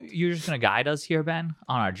you're just gonna guide us here, Ben,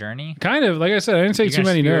 on our journey. Kind of. Like I said, I didn't take too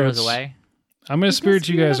many notes. Away. I'm going to spirit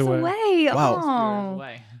you guys away. Wow.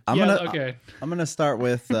 Away. I'm gonna start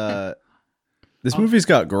with this movie's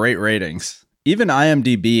got great ratings. Even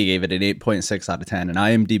IMDb gave it an 8.6 out of 10, and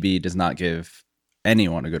IMDb does not give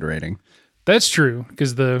anyone a good rating. That's true,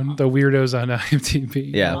 because the weirdos on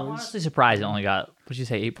IMDb. Yeah. I'm honestly surprised it only got, what'd you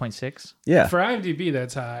say, 8.6? Yeah. For IMDb,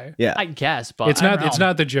 that's high. Yeah. I guess, but It's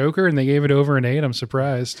not the Joker, and they gave it over an 8. I'm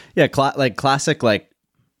surprised. Yeah, classic,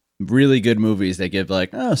 really good movies, they give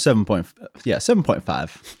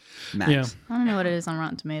 7.5 max. Yeah. I don't know what it is on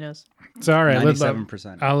Rotten Tomatoes. It's all right.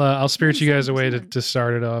 97%. I'll spirit you guys away to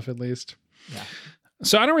start it off at least. Yeah.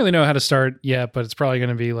 So I don't really know how to start yet, but it's probably going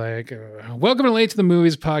to be like, welcome to Late to the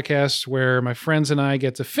Movies podcast, where my friends and I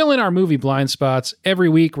get to fill in our movie blind spots. Every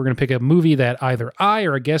week, we're going to pick a movie that either I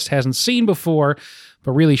or a guest hasn't seen before,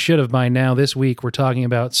 but really should have by now. This week, we're talking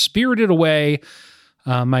about Spirited Away.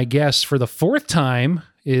 My guest for the 4th time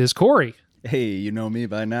is Corey. Hey, you know me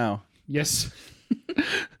by now. Yes.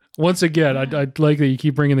 Once again, I'd like that you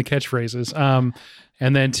keep bringing the catchphrases.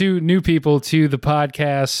 And then 2 new people to the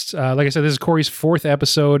podcast. Like I said, this is Corey's 4th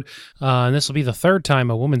episode, and this will be the 3rd time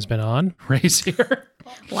a woman's been on. Ray's here.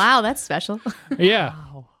 Wow, that's special. Yeah.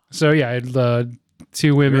 Wow. So yeah,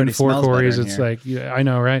 2 women, already 4 smells Corys. better in It's here. like, yeah, I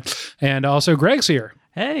know, right? And also Greg's here.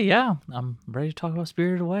 Hey, yeah, I'm ready to talk about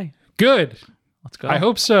Spirited Away. Good. Let's go. I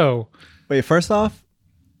hope so. Wait, first off,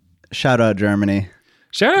 shout out Germany.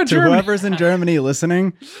 Shout out To Germany. whoever's in Germany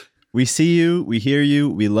listening, we see you, we hear you,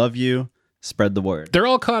 we love you. Spread the word. They're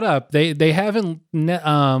all caught up. They haven't.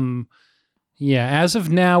 As of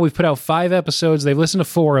now, we've put out 5 episodes. They've listened to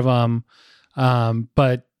 4 of them,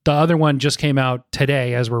 but the other one just came out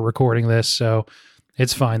today as we're recording this, so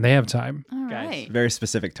it's fine. They have time. All Guys. right. Very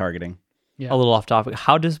specific targeting. Yeah. A little off topic.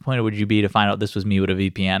 How disappointed would you be to find out this was me with a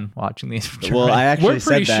VPN watching these? from Well, Germany? I actually We're said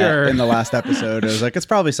pretty that sure. in the last episode. I was like, it's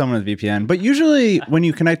probably someone with VPN. But usually when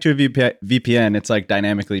you connect to a VPN, it's like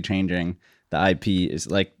dynamically changing. The IP is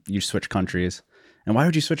like you switch countries. And why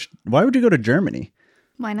would you go to Germany?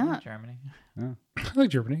 Why not? Germany. I like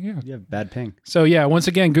Germany, yeah. You have bad ping. So yeah, once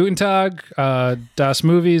again, Guten Tag, Das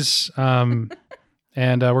Movies, and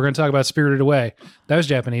we're going to talk about Spirited Away. That was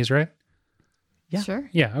Japanese, right? Yeah. Sure.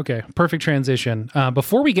 Yeah, okay. Perfect transition.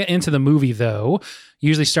 Before we get into the movie, though,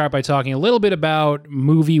 usually start by talking a little bit about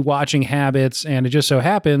movie watching habits, and it just so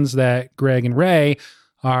happens that Greg and Ray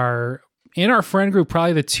are in our friend group,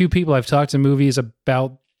 probably the 2 people I've talked to movies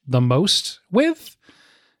about the most with.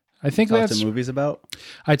 I think Talk that's to movies about.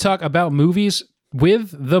 I talk about movies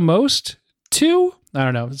with the most 2. I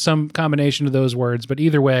don't know, some combination of those words, but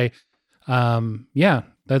either way, yeah.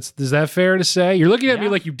 Is that fair to say? You're looking at me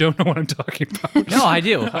Yeah. like you don't know what I'm talking about. No, I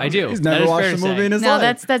do. I do. He's That never is watched fair a to movie say. in his No, life.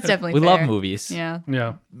 that's definitely We fair. love movies. Yeah.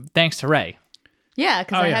 Yeah. Thanks to Ray. Yeah,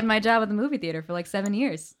 because Oh, I yeah. had my job at the movie theater for like 7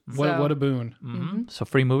 years. So, What a boon. So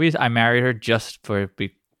free movies. I married her just for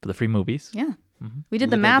the free movies. Yeah. We did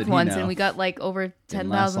the Little math did he once know. and we got like over Didn't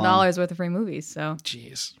last $10,000 worth of free movies. So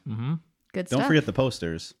Jeez. good Don't stuff. forget the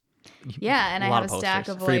posters. Yeah, and A I lot have of a stack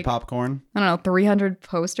posters. of Free like, popcorn. I don't know, 300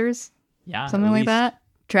 posters, Yeah. something at like least. that.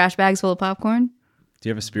 Trash bags full of popcorn. Do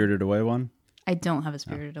you have a Spirited Away one? I don't have a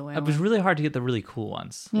Spirited Away. It was one. really hard to get the really cool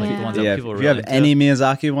ones. Like the Yeah. ones Yeah. that If people were you have really any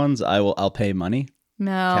Miyazaki ones, I'll pay money,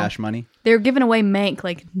 No. cash money. They were giving away Mank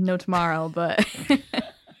like no tomorrow, but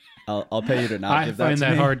I'll pay you to not I give that find to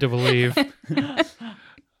that me. hard to believe.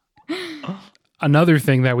 Another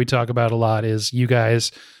thing that we talk about a lot is you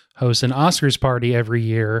guys host an Oscars party every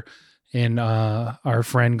year in our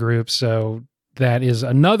friend group. So that is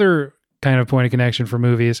another kind of point of connection for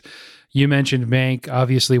movies. You mentioned Mank.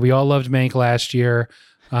 Obviously, we all loved Mank last year.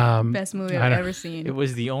 best movie I I've don't- ever seen. It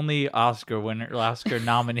was the only Oscar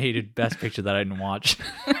nominated Best Picture that I didn't watch.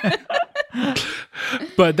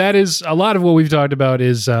 But that is a lot of what we've talked about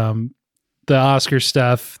is the Oscar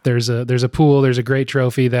stuff. There's a pool. There's a great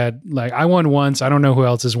trophy that like I won once. I don't know who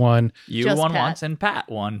else has won. You Just won Pat. once and Pat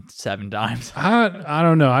won 7 times. I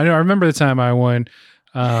don't know. I remember the time I won.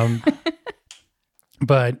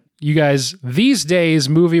 But you guys, these days,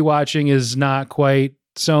 movie watching is not quite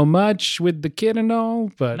so much with the kid and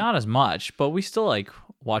all. But Not as much, but we still like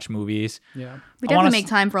watch movies. yeah, we I wanna definitely make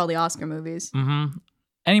time for all the Oscar movies.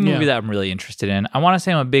 Any movie Yeah. that I'm really interested in. I want to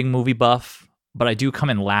say I'm a big movie buff, but I do come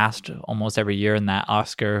in last almost every year in that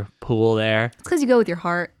Oscar pool there. It's because you go with your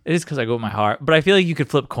heart. It is because I go with my heart, but I feel like you could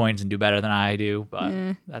flip coins and do better than I do, but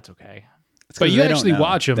that's okay. It's But 'cause you they don't actually know.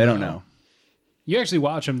 watch 'em, They don't though. know. you actually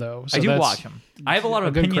watch them though. So I do that's- watch them. I have a lot of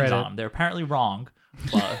a good opinions credit. on them. They're apparently wrong,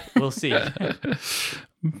 but we'll see.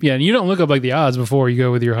 Yeah, and you don't look up like the odds before you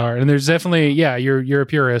go with your heart. And there's definitely you're a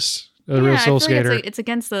purist. a real soul I feel like skater. it's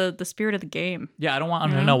against the spirit of the game. Yeah, I don't want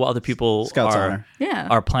them to know what other people Scouts honor. Yeah.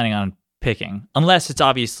 are planning on picking, unless it's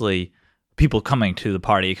obviously people coming to the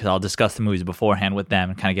party, because I'll discuss the movies beforehand with them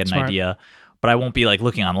and kind of get an Smart. idea. But I won't be like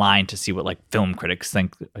looking online to see what like film critics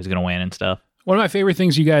think is going to win and stuff. One of my favorite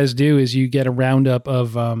things you guys do is you get a roundup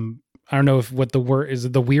of I don't know if what the word is,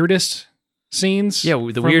 the weirdest scenes. Yeah,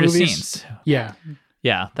 the from weirdest movies? scenes. Yeah,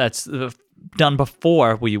 Yeah, that's done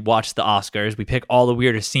before we watch the Oscars. We pick all the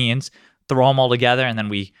weirdest scenes, throw them all together, and then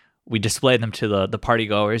we display them to the party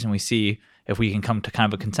goers, and we see if we can come to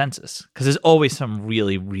kind of a consensus. Because there's always some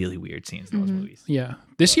really, really weird scenes in those movies. yeah.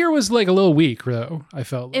 This year was like a little weak though. I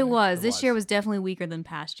felt like. It was. This year was definitely weaker than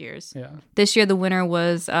past years. Yeah, This year, the winner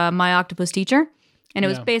was My Octopus Teacher, and it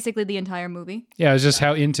was Yeah. basiche the entire movie. yeah. It was just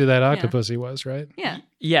how into that octopus he was, right? Yeah.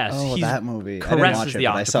 Yes, Oh, he that movie. I didn't caresses watch it, the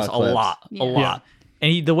but I saw octopus a clips. lot, Yeah. a lot.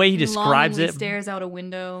 And the way he describes Longingly it, stares out a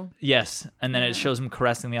window. yes, and then it shows him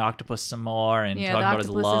caressing the octopus some more and Yeah, talking the about his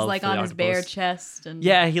octopus love is like for on the his bare octopus. chest. And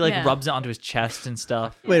Yeah, he like rubs it onto his chest and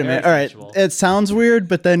stuff. Wait a minute. Very All right. sensual. It sounds weird,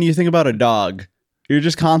 but then you think about a dog. You're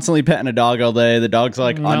just constantly petting a dog all day. The dog's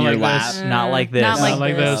like Not on your like lap. this. Not like this. Not like,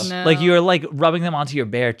 like this. this. No. Like you're like rubbing them onto your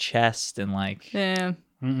bare chest and like Yeah.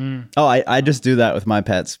 Oh, I just do that with my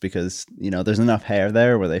pets because, there's enough hair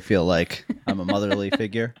there where they feel like I'm a motherly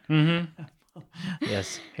figure.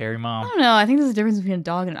 yes, hairy I mom. don't know. I think there's a difference between a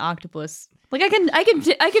dog and an octopus. Like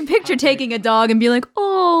I can picture taking a dog and be like,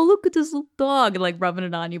 oh, look at this little dog, and like rubbing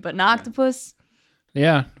it on you. But an octopus,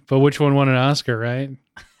 Yeah, but which one won an Oscar, right?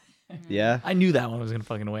 Yeah. I knew that one was gonna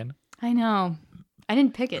fucking win. I know. I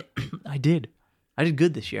didn't pick it. I did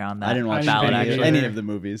good this year on that. I didn't watch ballot. pick any, Actually, any of the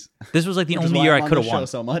movies. this was like the Which is only why year I'm I on could have this show won.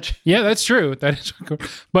 so much. Yeah, that's true. That is,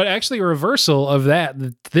 but actually a reversal of that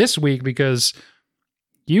this week because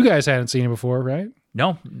you guys hadn't seen it before, right?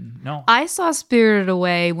 No. I saw Spirited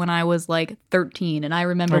Away when I was like 13, and I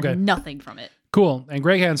remembered Okay. nothing from it. Cool. And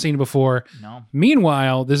Greg hadn't seen it before. No.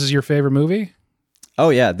 Meanwhile, this is your favorite movie? Oh,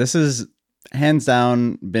 yeah. This is hands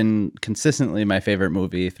down been consistently my favorite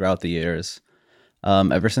movie throughout the years.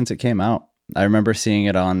 Ever since it came out. I remember seeing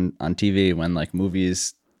it on TV when like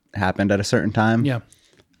movies happened at a certain time. Yeah.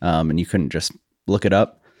 And you couldn't just look it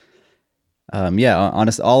up. Yeah,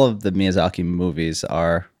 honestly, all of the Miyazaki movies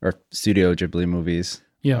or Studio Ghibli movies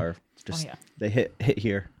Yeah. are just, yeah. they hit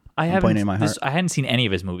here. I I'm haven't. pointing my heart. I hadn't seen any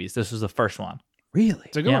of his movies. This was the first one. Really?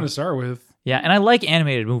 It's a good Yeah. one to start with. Yeah, and I like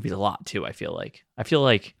animated movies a lot too. I feel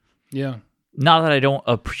like Yeah. not that I don't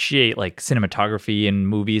appreciate like cinematography in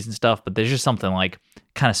movies and stuff, but there's just something like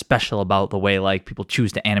kind of special about the way like people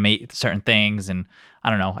choose to animate certain things, and I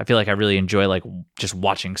don't know. I feel like I really enjoy like just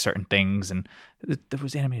watching certain things, and it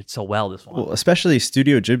was animated so well. This one, Well, especially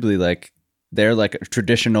Studio Ghibli, like they're like a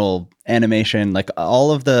traditional animation. Like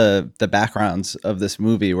all of the backgrounds of this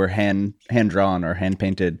movie were hand drawn or hand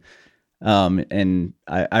painted. And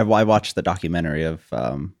I watched the documentary of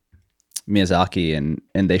Miyazaki,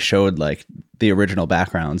 and they showed like the original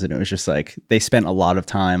backgrounds, and it was just like they spent a lot of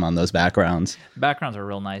time on those backgrounds. backgrounds are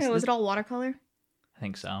real nice. Was it all watercolor? I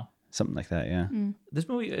think so. Something like that, yeah. This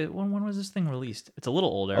movie, when was this thing released? It's a little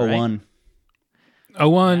older, Oh, right? one.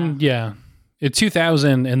 01, yeah. It's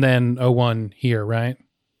 2000 and then 01 here, right?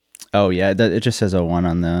 Oh, yeah. It just says 01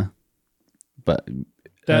 on the. But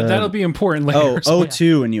That'll be important later. oh,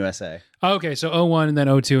 02 in USA. Okay, so 01 and then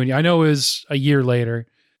 02. And I know it was a year later.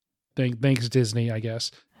 Thanks Disney, I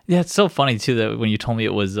guess. Yeah, it's so funny too that when you told me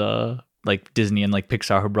it was like Disney and like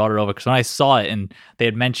Pixar who brought it over, because when I saw it and they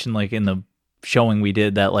had mentioned like in the showing we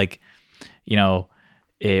did that like,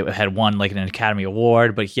 it had won like an Academy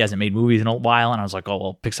Award, but he hasn't made movies in a while, and I was like, oh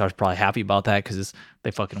well, Pixar's probably happy about that because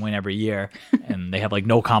they fucking win every year and they have like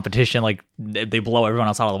no competition, like they blow everyone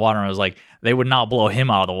else out of the water, and I was like, they would not blow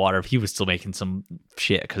him out of the water if he was still making some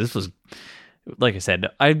shit, because this was, like I said,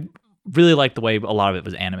 I really liked the way a lot of it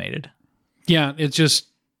was animated. Yeah,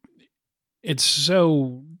 it's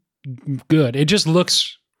so good. It just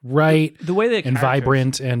looks right The way they and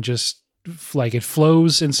vibrant and just like it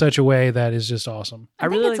flows in such a way that is just awesome. I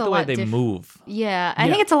think really it's like a the way lot they move. Yeah, I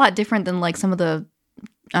Yeah. think it's a lot different than like some of the,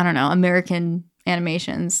 I don't know, American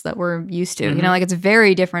animations that we're used to. Mhm. Like it's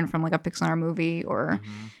very different from like a Pixar movie or,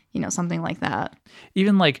 something like that.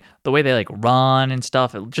 Even like the way they like run and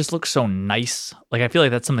stuff, it just looks so nice. Like I feel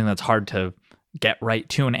like that's something that's hard to get right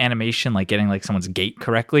to in animation, like getting like someone's gait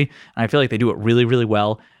correctly. And I feel like they do it really, really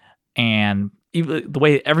well. And even the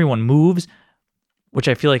way everyone moves, which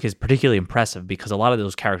I feel like is particularly impressive because a lot of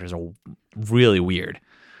those characters are really weird.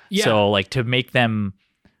 Yeah. So like to make them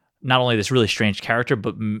not only this really strange character,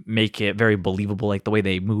 but make it very believable, like the way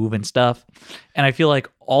they move and stuff. And I feel like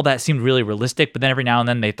all that seemed really realistic, but then every now and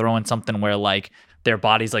then they throw in something where like their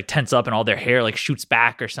bodies like tense up and all their hair like shoots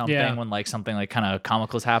back or something Yeah. when like something like kind of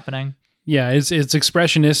comical is happening. Yeah, it's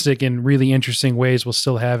expressionistic in really interesting ways while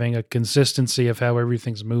still having a consistency of how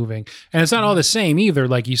everything's moving. And it's not all the same either.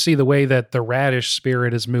 Like you see the way that the radish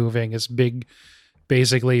spirit is moving is big,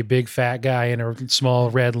 basically big fat guy in a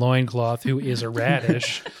small red loincloth who is a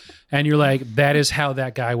radish. And you're like, that is how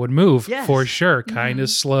that guy would move Yes. for sure. Kind of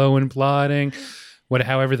slow and plodding.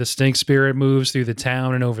 However the stink spirit moves through the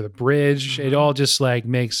town and over the bridge, it all just like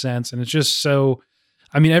makes sense. And it's just so,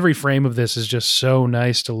 I mean, every frame of this is just so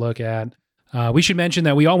nice to look at. We should mention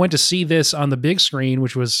that we all went to see this on the big screen,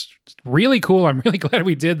 which was really cool. I'm really glad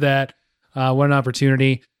we did that. What an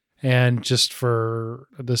opportunity. And just for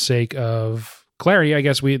the sake of clarity, I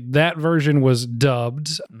guess that version was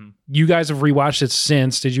dubbed. Mhm. You guys have rewatched it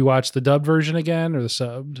since. Did you watch the dubbed version again or the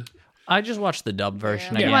subbed? I just watched the dub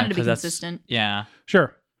version We again. wanted to be 'cause that's- consistent. Yeah.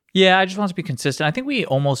 Sure. Yeah, I just want to be consistent. I think we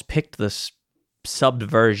almost picked the subbed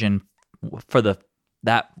version for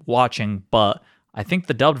that watching, but I think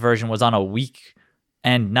the dubbed version was on a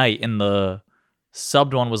weekend night, and the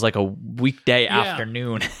subbed one was like a weekday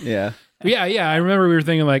afternoon. Yeah. Yeah. I remember we were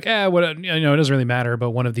thinking like, what? It doesn't really matter.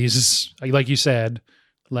 But one of these is like you said,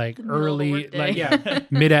 like Middle of a early, workday.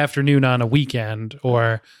 mid afternoon on a weekend,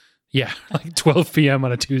 or like 12 p.m.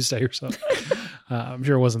 on a Tuesday or something. I'm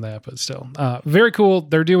sure it wasn't that, but still, very cool.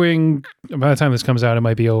 They're doing. By the time this comes out, it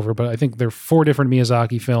might be over. But I think there are 4 different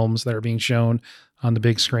Miyazaki films that are being shown on the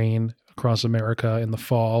big screen across America in the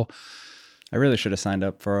fall. I really should have signed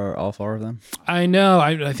up for all 4 of them. I know.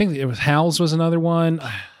 I think it was Howl's was another one.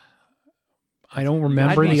 I don't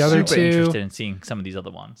remember I'd be the other super 2. interested in seeing some of these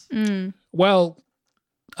other ones. Mm. Well,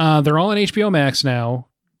 they're all on HBO Max now.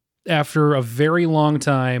 After a very long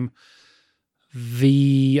time,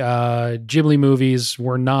 the Ghibli movies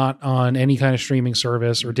were not on any kind of streaming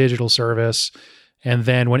service or digital service. And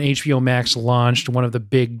then when HBO Max launched, one of the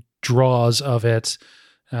big draws of it,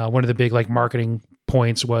 one of the big like marketing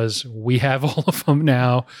points was we have all of them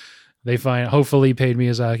now. They hopefully paid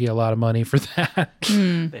Miyazaki a lot of money for that.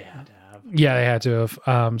 Mm. They had to have. Yeah, they had to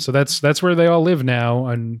have. So that's where they all live now.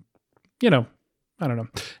 And, I don't know.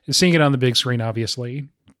 Seeing it on the big screen, obviously.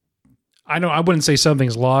 I wouldn't say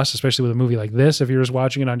something's lost, especially with a movie like this, if you're just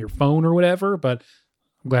watching it on your phone or whatever, but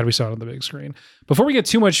I'm glad we saw it on the big screen. Before we get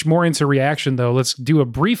too much more into reaction, though, let's do a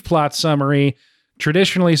brief plot summary.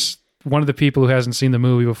 Traditionally, one of the people who hasn't seen the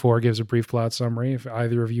movie before gives a brief plot summary. If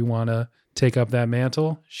either of you want to take up that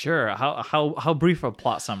mantle. Sure. How brief a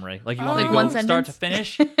plot summry? Like you want Like me to one go start to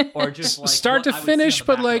sentence? finish, or just like Start what to I would see on finish, the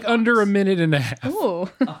but back like of the under a box? minute and a half. Ooh.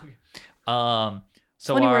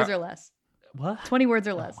 So 20 our- words or less. what? 20 words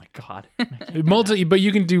or Oh less. my god. But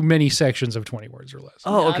you can do many sections of 20 words or less.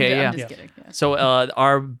 Oh, okay, I'm yeah. just kidding. Yeah.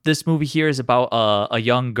 So this movie here is about a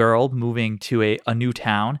young girl moving to a new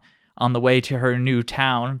town. On the way to her new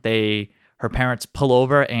town, her parents pull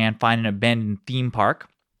over and find an abandoned theme park.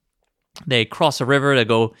 They cross a river to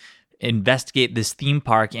go investigate this theme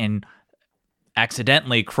park and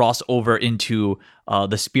accidentally cross over into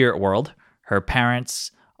the spirit world. Her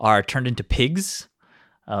parents are turned into pigs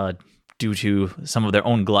due to some of their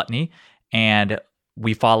own gluttony, and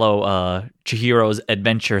we follow Chihiro's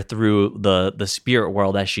adventure through the spirit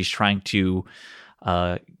world as she's trying to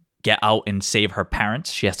get out and save her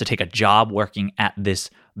parents. She has to take a job working at this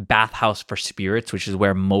bathhouse for spirits, which is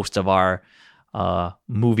where most of our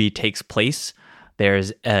movie takes place.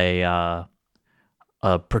 There's another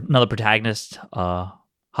protagonist,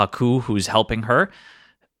 Haku, who's helping her,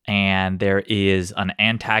 and there is an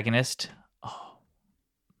antagonist. Oh,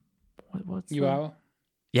 what's the- Yuao?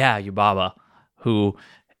 Yeah, Yubaba, who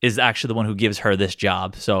is actually the one who gives her this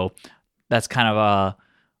job. So that's kind of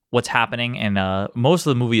what's happening, and most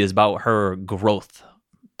of the movie is about her growth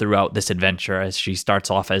throughout this adventure as she starts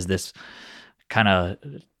off as this kind of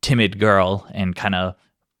timid girl and kind of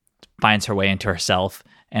finds her way into herself,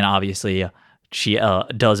 and obviously she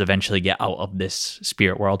does eventually get out of this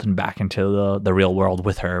spirit world and back into the real world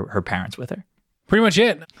with her parents with her. Pretty much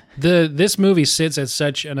it. This movie sits at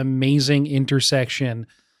such an amazing intersection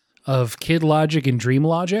of kid logic and dream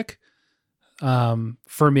logic.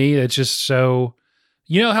 For me, it's just so,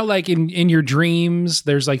 how like in your dreams,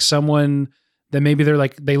 there's like someone that maybe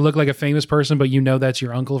they look like a famous person, but that's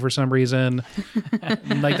your uncle for some reason.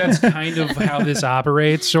 Like that's kind of how this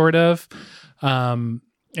operates, sort of. And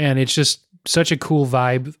it's just such a cool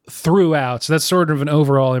vibe throughout. So that's sort of an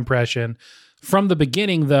overall impression. From the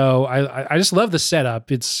beginning, though, I just love the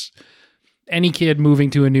setup. It's any kid moving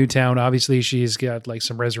to a new town. Obviously, she's got like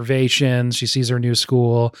some reservations. She sees her new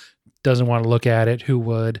school, doesn't want to look at it. Who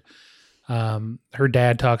would? Her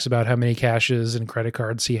dad talks about how many caches and credit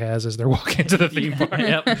cards he has as they're walking into the theme park.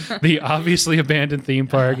 Yep. The obviously abandoned theme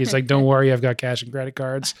park. He's like, don't worry, I've got cash and credit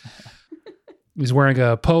cards. He's wearing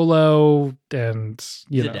a polo and,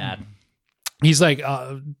 He's a dad. He's like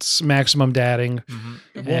maximum dadding.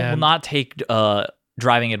 Will not take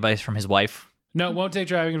driving advice from his wife. No, won't take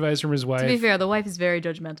driving advice from his wife. To be fair, the wife is very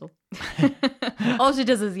judgmental. All she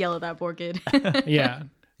does is yell at that poor kid. Yeah.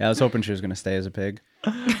 Yeah, I was hoping she was going to stay as a pig.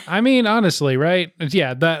 I mean, honestly, right?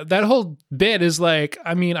 Yeah, that whole bit is like,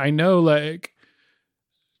 I mean, I know, like,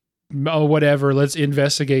 oh, whatever, let's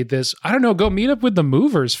investigate this. I don't know, go meet up with the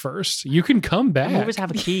movers first. You can come back. The movers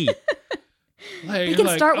have a key. Like, They can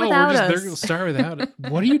start without us. They're going to start without it.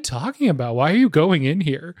 What are you talking about? Why are you going in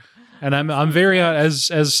here? And I'm very,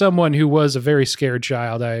 as someone who was a very scared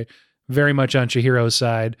child, I very much on Chihiro's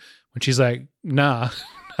side when she's like, nah,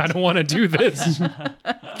 I don't want to do this.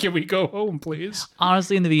 Can we go home, please?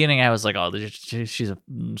 Honestly, in the beginning, I was like, oh, she's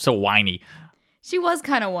so whiny. She was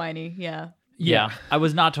kind of whiny, yeah. Yeah. I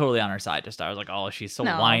was not totally on her side. Just I was like, oh, she's so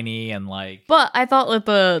No. whiny and like. But I thought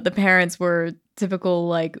that the parents were typical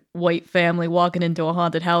like white family walking into a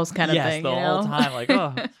haunted house kind of Yes, thing. the you whole know? time, like,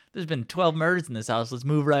 oh, there's been 12 murders in this house. Let's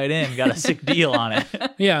move right in. Got a sick deal on it.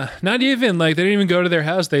 Yeah, not even like they didn't even go to their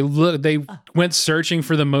house. They went searching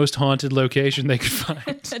for the most haunted location they could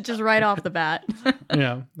find. Just right off the bat.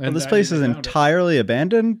 Yeah, Well, this place is entirely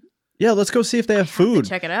abandoned. Yeah, let's go see if they have food.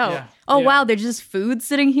 Check it out. Yeah. Oh Yeah. wow, there's just food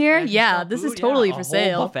sitting here. just Yeah, saw this food, is totally a for whole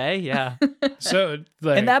sale. Buffet, yeah. So,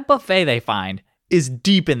 like, And that buffet they find is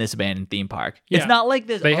deep in this abandoned theme park. Yeah. It's not like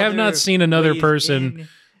this. They have not seen another ways person in.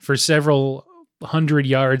 for several 100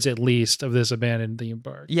 yards at least of this abandoned theme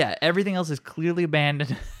park. Yeah, everything else is clearly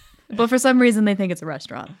abandoned. But for some reason, they think it's a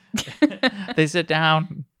restaurant. They sit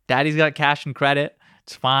down. Daddy's got cash and credit.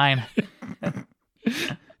 It's fine.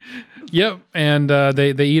 Yep, and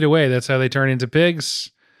they eat away. That's how they turn into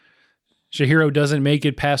pigs. Chihiro doesn't make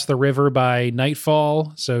it past the river by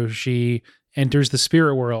nightfall, so she enters the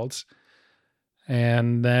spirit world.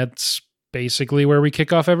 And that's basically where we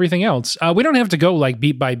kick off everything else. We don't have to go like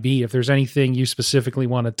beat by beat. If there's anything you specifically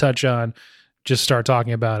want to touch on, just start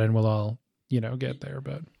talking about it and we'll all, get there.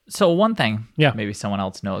 But So one thing, Yeah. maybe someone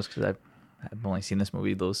else knows because I've only seen this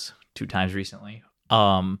movie those 2 times recently.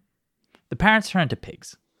 The parents turn into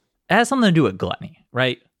pigs. It has something to do with gluttony,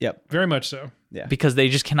 right? Yep. very much so. Yeah. Because they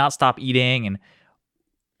just cannot stop eating, and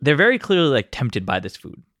they're very clearly like tempted by this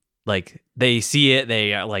food. Like they see it,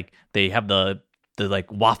 they are like they have the like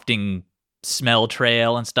wafting smell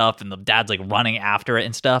trail and stuff, and the dad's like running after it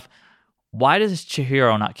and stuff. Why does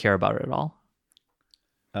Chihiro not care about it at all?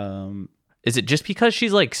 Is it just because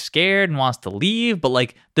she's like scared and wants to leave? But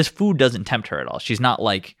like this food doesn't tempt her at all. She's not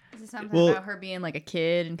like Is it something Well- about her being like a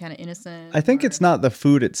kid and kind of innocent? I think or- it's not the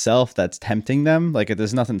food itself that's tempting them. Like,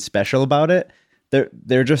 there's nothing special about it.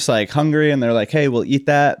 They're just like hungry and they're like, hey, we'll eat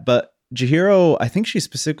that. But Chihiro, I think she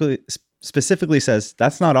specifically says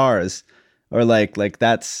that's not ours, or like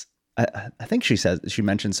that's. I think she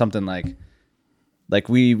mentioned something like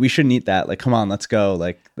we shouldn't eat that. Like, come on, let's go.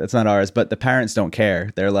 Like, that's not ours. But the parents don't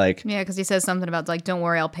care. They're like, Yeah, because he says something about like, don't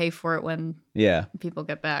worry, I'll pay for it when yeah. people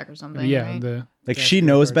get back or something. Yeah, right? Like, she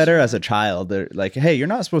knows better as a child. They're like, hey, you're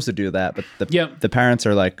not supposed to do that. But Yep. the parents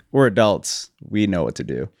are like, we're adults. We know what to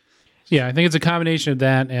do. Yeah, I think it's a combination of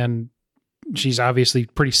that, and she's obviously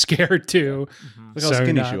pretty scared too. Look how So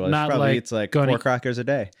skinny not- she was. not Probably like eats like gonna- 4 crackers a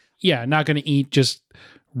day. Yeah, not going to eat just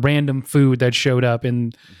random food that showed up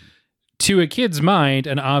in, to a kid's mind,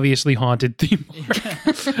 an obviously haunted theme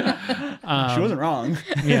park. She wasn't wrong.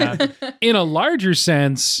 Yeah. In a larger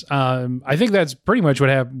sense, I think that's pretty much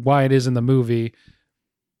why it is in the movie.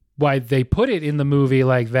 Why they put it in the movie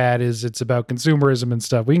like that is it's about consumerism and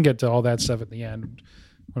stuff. We can get to all that stuff at the end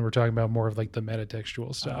when we're talking about more of like the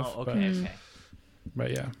metatextual stuff. oh, okay.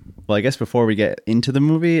 But yeah. Well, I guess before we get into the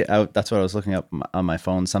movie, that's what I was looking up on my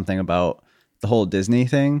phone, something about the whole Disney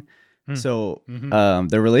thing. So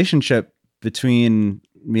the relationship between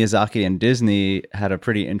Miyazaki and Disney had a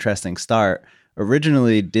pretty interesting start.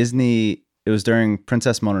 Originally, Disney, it was during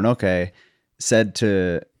Princess Mononoke, said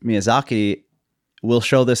to Miyazaki, we'll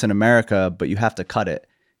show this in America, but you have to cut it.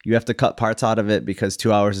 You have to cut parts out of it because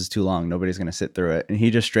 2 hours is too long. Nobody's going to sit through it. And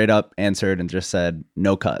he just straight up answered and just said,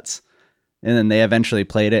 no cuts. And then they eventually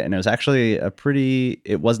played it, and it was actually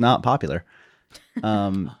it was not popular.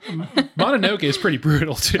 Mononoke is pretty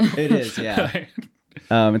brutal too. It is, yeah.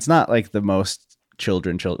 It's not like the most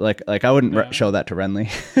children. Like I wouldn't show that to Renly.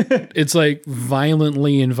 It's like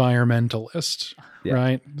violently environmentalist, Yeah.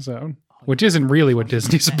 right? So which isn't really what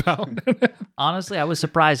Disney's about. Honestly, I was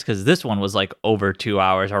surprised because this one was like over 2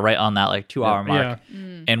 hours or right on that like 2 hour mark.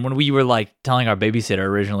 Yeah. And when we were like telling our babysitter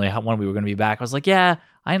originally when we were going to be back, I was like, yeah,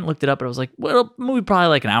 I hadn't looked it up, but I was like, well, movie probably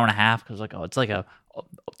like an hour and a half because like, oh, it's like a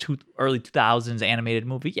early 2000s animated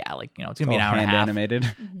movie. Yeah, like, you know, it's going to be an hour and a half.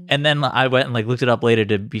 Animated. And then I went and like looked it up later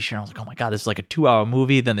to be sure. I was like, oh my God, this is like a 2 hour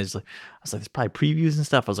movie. Then there's like, I was like, there's probably previews and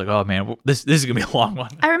stuff. I was like, oh man, this is going to be a long one.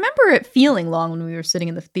 I remember it feeling long when we were sitting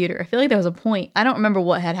in the theater. I feel like there was a point. I don't remember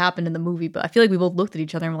what had happened in the movie, but I feel like we both looked at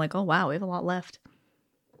each other and were like, oh wow, we have a lot left.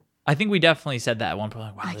 I think we definitely said that at one point.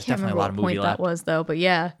 Like, wow, I there's can't definitely remember a lot what of movie point left. that was though, but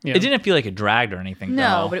yeah. Yeah. It didn't feel like it dragged or anything.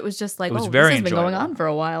 No, though. but it was just like, It was oh, very this has been going enjoyable. on for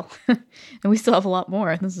a while. And we still have a lot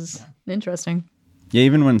more. This is interesting. Yeah,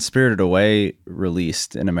 even when Spirited Away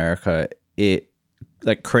released in America, it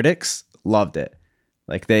like critics loved it.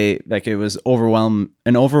 Like it was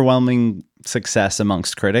an overwhelming success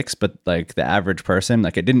amongst critics, but like the average person,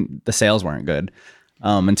 like the sales weren't good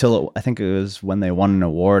until I think it was when they won an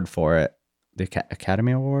award for it, the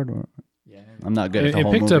Academy Award. Yeah. I'm not good at the It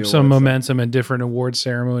whole picked movie up some awards, momentum at different award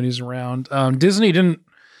ceremonies around. Disney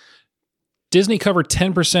covered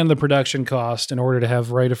 10% of the production cost in order to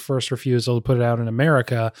have right of first refusal to put it out in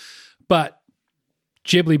America. But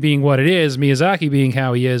Ghibli being what it is, Miyazaki being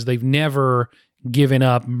how he is, they've never given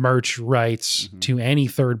up merch rights to any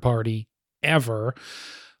third party ever.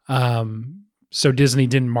 So Disney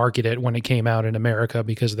didn't market it when it came out in America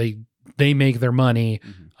because they make their money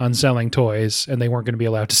on selling toys and they weren't going to be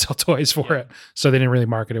allowed to sell toys for it. So they didn't really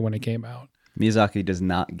market it when it came out. Miyazaki does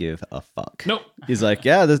not give a fuck. Nope. He's like,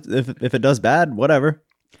 yeah, if it does bad, whatever.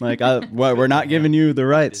 Like, we're not giving you the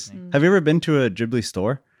rights. Have you ever been to a Ghibli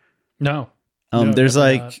store? No. No, There's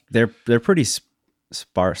definitely like they're pretty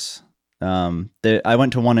sparse. I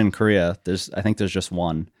went to one in Korea. I think there's just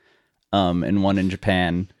one, and one in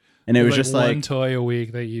Japan, and it was just one like toy a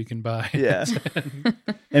week that you can buy. yeah,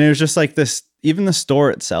 and it was just like this. Even the store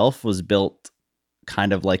itself was built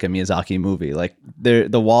kind of like a Miyazaki movie. Like the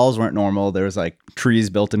walls weren't normal. There was like trees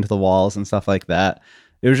built into the walls and stuff like that.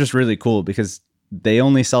 It was just really cool because they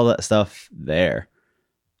only sell that stuff there.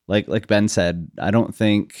 Like Ben said, I don't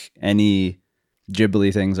think any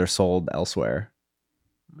Ghibli things are sold elsewhere.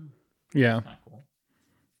 Yeah.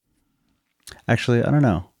 Actually, I don't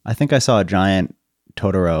know. I think I saw a giant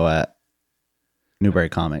Totoro at Newberry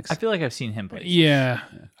Comics. I feel like I've seen him play. Yeah.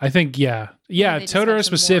 I think, yeah. Yeah. They just have some Totoro more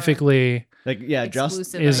specifically Like, yeah, just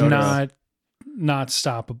exclusive is Totoro. not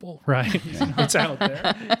stoppable, right? It's out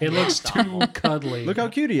there. It looks too cuddly. Look how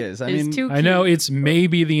cute he is. I It's mean, too I know cute. it's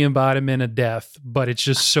maybe the embodiment of death, but it's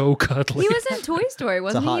just so cuddly. He was in Toy Story,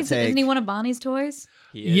 wasn't hot he? take. Isn't he one of Bonnie's toys?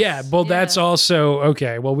 He is. Yeah, well, that's Yeah. also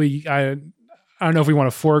okay. Well, I don't know if we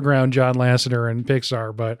want to foreground John Lasseter and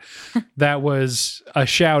Pixar, but that was a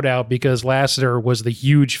shout out because Lasseter was the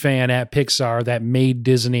huge fan at Pixar that made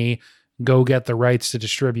Disney go get the rights to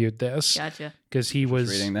distribute this Gotcha. because he was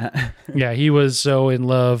reading that. yeah, he was so in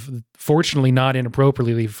love, fortunately not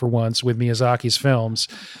inappropriately for once, with Miyazaki's films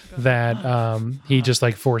that he just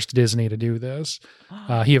like forced Disney to do this.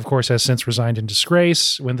 He of course has since resigned in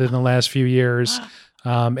disgrace within the last few years,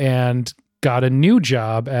 and got a new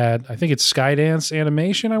job at, I think it's Skydance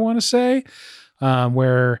Animation, I want to say,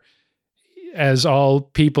 where, as all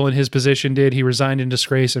people in his position did, he resigned in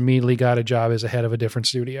disgrace, immediately got a job as a head of a different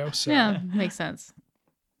studio. So, Yeah, makes sense.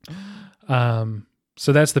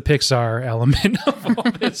 so that's the Pixar element of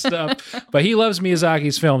all this stuff. But he loves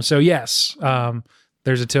Miyazaki's films. So yes,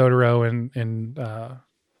 there's a Totoro in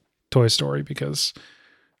Toy Story because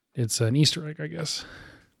it's an Easter egg, I guess.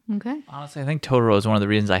 Okay. Honestly, I think Totoro is one of the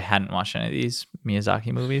reasons I hadn't watched any of these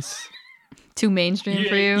Miyazaki movies. Too mainstream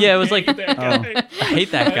for you? Yeah, it was like, I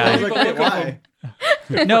hate that I was guy. like, wait, why?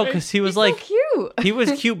 No, because he was He's like, so cute. he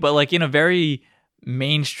was cute, but like in a very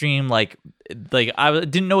mainstream, like I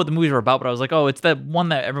didn't know what the movies were about, but I was like, oh, it's that one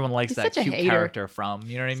that everyone likes He's that such a cute hater. character from.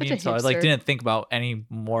 You know what I Such mean? a So I like hipster. didn't think about any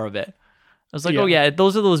more of it. I was like, Yeah. oh yeah,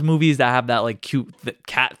 those are those movies that have that like cute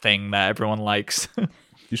cat thing that everyone likes.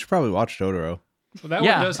 You should probably watch Totoro. Well, that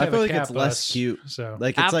Yeah, one does I have feel a like cat it's less bus, cute. So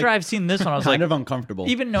Like it's After like I've seen this one, I was kind like, of uncomfortable.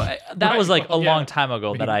 even though that Right, was like a yeah. long time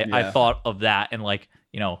ago that I Yeah. thought of that, and like,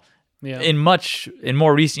 you know, yeah. in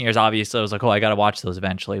more recent years, obviously, I was like, oh, I got to watch those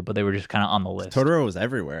eventually, but they were just kind of on the list. Totoro was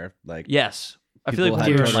everywhere. Like Yes. I feel people like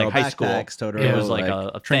when we had were in Totoro like high school, backpacks, Totoro, it was like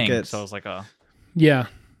a thing. trinkets. So I was like, Yeah.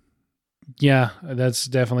 Yeah, that's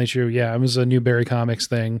definitely true. Yeah, it was a Newberry Comics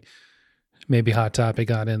thing. Maybe Hot Topic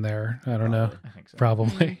got in there. I don't know. I think so.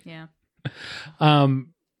 Probably. Yeah.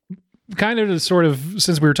 Kind of to sort of,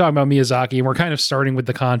 since we were talking about Miyazaki and we're kind of starting with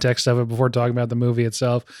the context of it before talking about the movie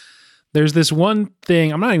itself, there's this one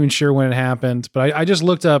thing, I'm not even sure when it happened, but I just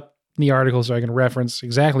looked up the article so I can reference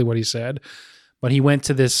exactly what he said. But he went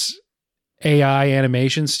to this AI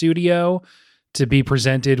animation studio to be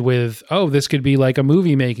presented with, oh, this could be like a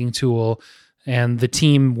movie making tool. And the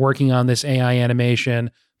team working on this AI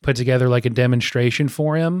animation put together like a demonstration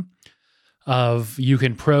for him of you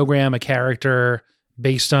can program a character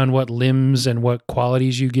based on what limbs and what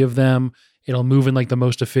qualities you give them. It'll move in like the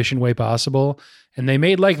most efficient way possible. And they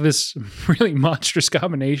made like this really monstrous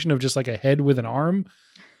combination of just like a head with an arm.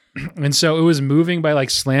 And so it was moving by like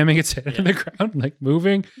slamming its head in the ground, like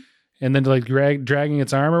moving, and then like dragging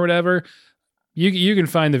its arm or whatever. You can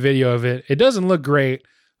find the video of it. It doesn't look great,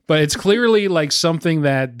 but it's clearly like something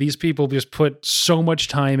that these people just put so much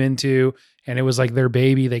time into, and it was like their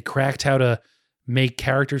baby. They cracked how to make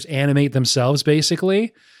characters animate themselves,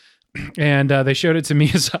 basically. And they showed it to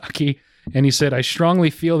Miyazaki, and he said, "I strongly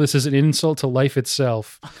feel this is an insult to life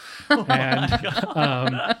itself."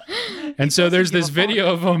 And so there's this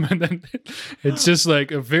video of him, and then it's just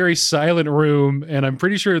like a very silent room, and I'm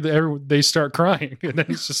pretty sure that they start crying, and then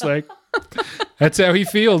he's just like, "That's how he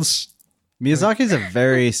feels." Miyazaki's a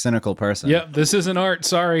very cynical person. Yep, this isn't art.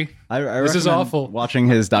 Sorry, this is recommend awful. Watching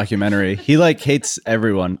his documentary, he like hates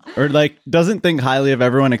everyone, or like doesn't think highly of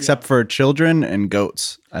everyone except for children and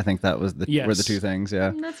goats. I think that was were the two things.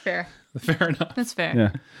 Yeah, That's fair. Fair enough. That's fair.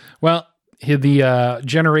 yeah. Well, the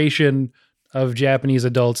generation of Japanese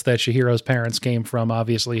adults that Shihiro's parents came from,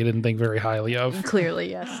 obviously, he didn't think very highly of. Clearly,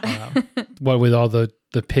 yes. What with all the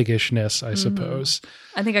piggishness, I suppose.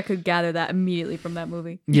 I think I could gather that immediately from that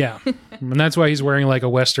movie. Yeah. And that's why he's wearing like a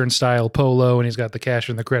Western style polo, and he's got the cash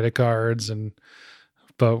and the credit cards,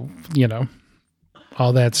 but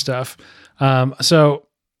all that stuff. So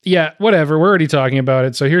yeah, whatever. We're already talking about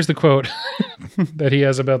it. So here's the quote that he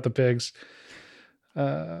has about the pigs.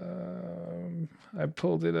 I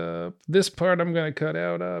pulled it up. This part I'm going to cut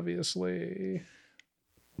out, obviously.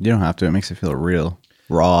 You don't have to. It makes it feel real,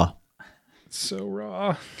 raw. It's so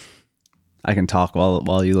raw. I can talk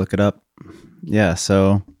while you look it up. Yeah.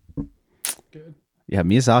 So, Good. yeah,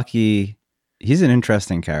 Miyazaki, he's an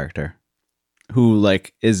interesting character who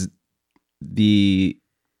like is the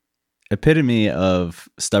epitome of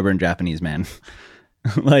stubborn Japanese man.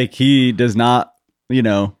 Like he does not, he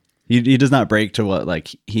does not break to what like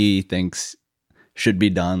he thinks should be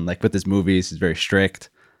done. Like with his movies, he's very strict.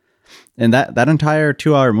 And that entire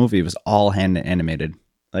 2-hour movie was all hand animated.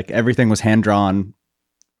 Like everything was hand drawn,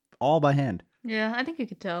 all by hand. Yeah, I think you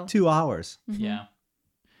could tell. 2 hours. Yeah.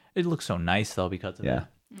 It looks so nice though because of Yeah.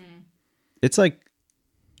 that. It's like,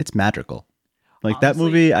 it's magical. Like that Honestly-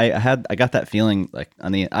 movie, I got that feeling like I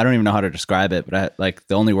don't even know how to describe it, but like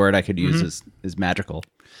the only word I could use is magical.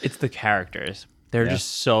 It's the characters. They're Yeah.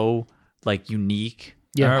 just so like unique.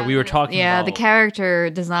 Yeah. Remember, we were talking Yeah, about the character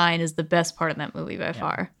design is the best part of that movie by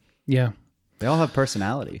far. Yeah. They all have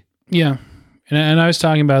personality. Yeah. And I was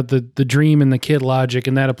talking about the dream and the kid logic,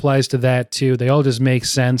 and that applies to that too. They all just make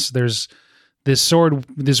sense. There's this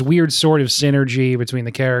weird sort of synergy between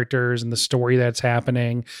the characters and the story that's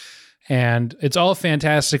happening. And it's all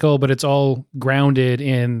fantastical, but it's all grounded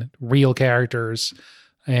in real characters.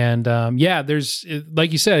 And there's,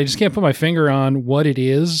 like you said, I just can't put my finger on what it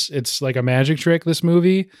is. It's like a magic trick, this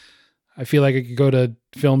movie. I feel like I could go to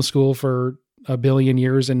film school for a billion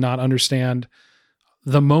years and not understand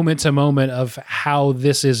the moment to moment of how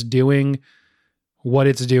this is doing what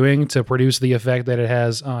it's doing to produce the effect that it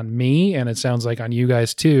has on me. And it sounds like on you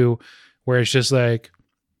guys too, where it's just like,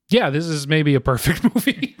 yeah, this is maybe a perfect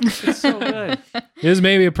movie. it's so good. It is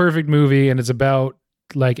maybe a perfect movie, and it's about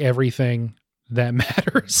like everything that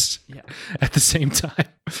matters Yeah. at the same time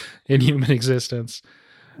in human existence.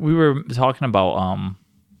 We were talking about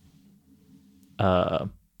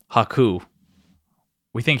Haku.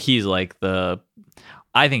 We think he's like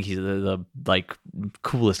I think he's the like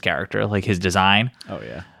coolest character, like his design, Oh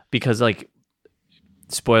yeah. because like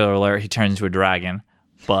spoiler alert, he turns into a dragon,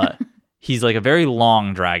 but he's like a very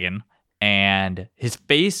long dragon, and his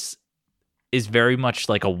face is very much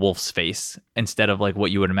like a wolf's face instead of like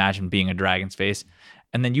what you would imagine being a dragon's face.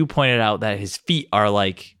 And then you pointed out that his feet are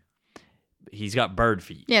like he's got bird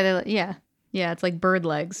feet. Yeah, yeah. It's like bird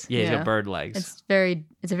legs. Yeah, he's got bird legs.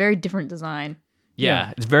 It's a very different design.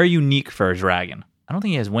 Yeah, it's very unique for a dragon. I don't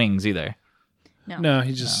think he has wings either. No,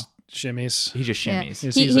 he just shimmies. He just Yeah.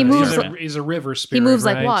 shimmies. He moves He's a river spirit. moves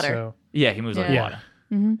like right? water. So, Yeah, he moves like Yeah. water.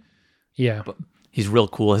 Mm-hmm. yeah. He's real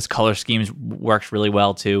cool. His color schemes works really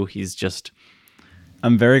well too. He's just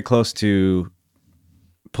I'm very close to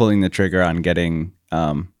pulling the trigger on getting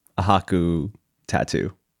a Haku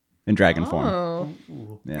tattoo in dragon form.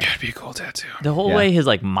 Oh, Yeah. That'd be a cool tattoo. The whole Yeah. way his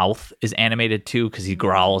like mouth is animated too, because he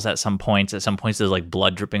growls at some points. At some points, there's like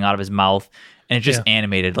blood dripping out of his mouth, and it's just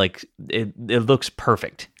animated. Like it looks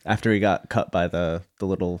perfect. After he got cut by the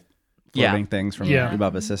little floating things from Yeah.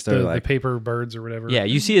 Yubaba's sister, The like paper birds or whatever. Yeah,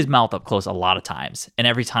 you see his mouth up close a lot of times, and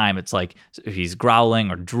every time it's like he's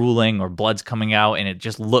growling or drooling or blood's coming out, and it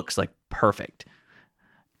just looks like perfect.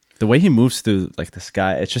 the way he moves through like the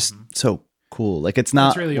sky, it's just so cool. Like it's not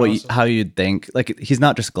It's really what awesome. how you'd think. Like he's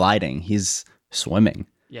not just gliding; he's swimming.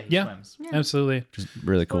 Yeah, he Yeah. swims. Absolutely. Which is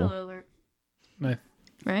really cool. Spoiler alert. Nice.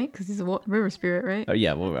 Right? Because he's a river spirit, right? Oh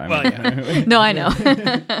yeah, well, I Well, mean, yeah. No, I know.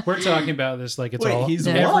 We're talking about this like it's Wait, all he's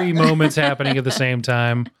every moment's happening at the same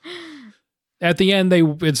time. At the end,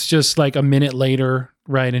 it's just like a minute later,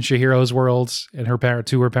 right, in Chihiro's world and her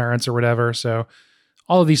parents or whatever. So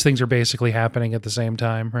all of these things are basically happening at the same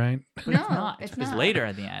time, right? No, it's It's not. later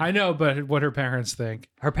at the end. I know, but what her parents think.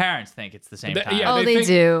 Her parents think it's the same Th- time. yeah. Oh, they they think-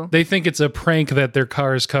 do. They think it's a prank that their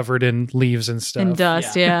car is covered in leaves and stuff. In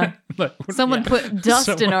dust, yeah. Like, Someone put dust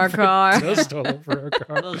in someone our put car. Dust all over our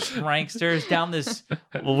car. Those pranksters down this.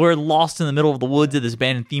 Well, we're lost in the middle of the woods of this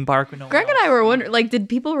abandoned theme park. With no one Greg and else. I were wondering, like, did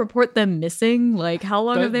people report them missing? Like, how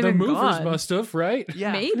long have they The been movers gone? must have, right?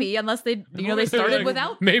 Yeah. Maybe, unless they, they They're started like,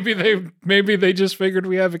 without. Maybe they just figured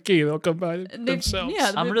we have a key. They'll come by themselves.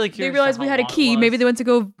 Yeah, I'm really They curious realized to we how had a long it key. Maybe was. they went to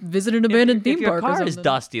go visit an abandoned If theme your park or car something. is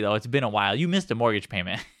dusty though, it's been a while. You missed a mortgage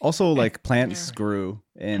payment. also like plants grew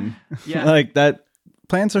in. Yeah. Like that.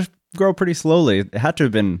 Plants grow pretty slowly. It had to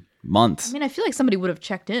have been I months. mean, I feel like somebody would have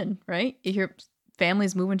checked in, right? You hear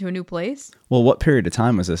families moving to a new place. Well, what period of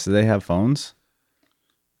time was this? Did they have phones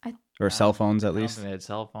I- or cell phones at I don't least? think they had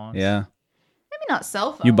cell phones. Yeah. Maybe not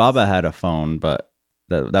cell phones. Yubaba had a phone, but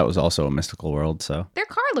that was also a mystical world. So Their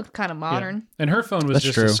car looked kind of Yeah. modern. And her phone was That's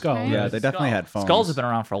just true. a skull. Right? yeah, they definitely had phones. Skulls have been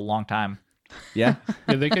around for a long time. Yeah.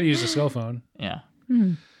 Yeah, they could have used a skull phone. Yeah.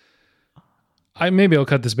 Maybe I'll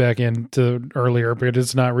cut this back in to earlier, but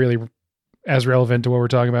it's not really as relevant to what we're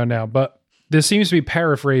talking about now. But this seems to be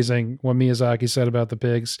paraphrasing what Miyazaki said about the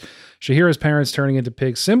pigs. Chihiro's parents turning into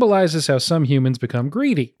pigs symbolizes how some humans become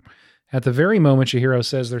greedy. At the very moment Chihiro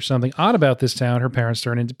says there's something odd about this town, her parents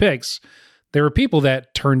turn into pigs. There were people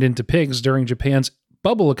that turned into pigs during Japan's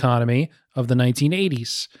bubble economy of the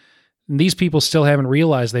 1980s. And these people still haven't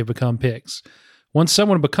realized they've become pigs. Once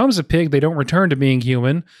someone becomes a pig, they don't return to being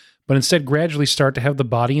human, but instead gradually start to have the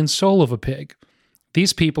body and soul of a pig.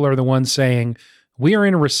 These people are the ones saying, we are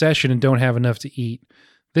in a recession and don't have enough to eat.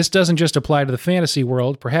 This doesn't just apply to the fantasy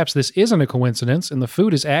world. Perhaps this isn't a coincidence, and the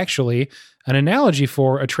food is actually an analogy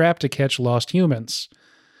for a trap to catch lost humans.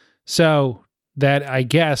 So that, I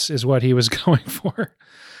guess, is what he was going for.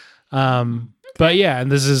 But yeah, and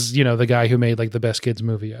this is, the guy who made like the best kids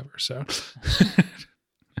movie ever. So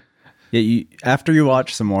Yeah, after you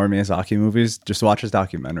watch some more Miyazaki movies, just watch his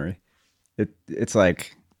documentary. It's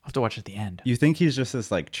like I'll have to watch at the end. you think he's just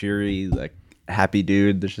this like cheery, like happy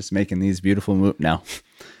dude that's just making these beautiful movies.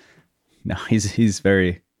 No, he's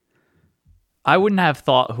very. I wouldn't have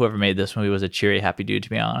thought whoever made this movie was a cheery, happy dude. To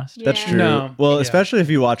be honest. That's Yeah. true. No, Well, yeah. especially if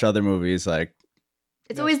you watch other movies, like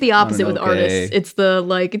It's always the opposite with okay. artists. It's the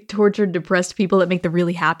like tortured, depressed people that make the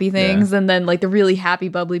really happy things, and then like the really happy,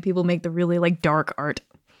 bubbly people make the really like dark art.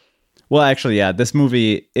 well, actually, yeah, this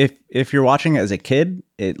movie. If you're watching it as a kid,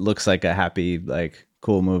 it looks like a happy, like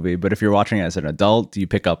cool movie. But if you're watching it as an adult, you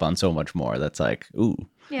pick up on so much more. That's like, ooh,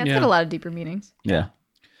 Yeah, it's Yeah. got a lot of deeper meanings. yeah.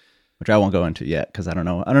 Which I won't go into yet because I don't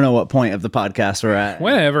know what point of the podcast we're at.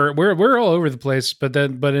 whenever we're all over the place, but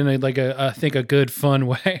in I think a good fun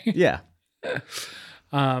way. Yeah, I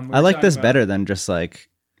I like this better than just like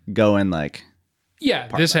going like. Yeah,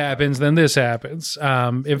 this happens, then this happens.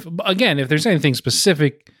 If there's anything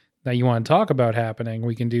specific that you want to talk about happening,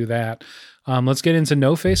 we can do that. Let's get into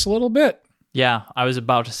No Face a little bit. Yeah, I was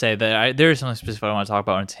about to say that there is something specific I want to talk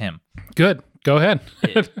about, and it's him. Good, go ahead.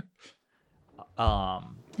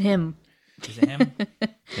 Him. Is it him?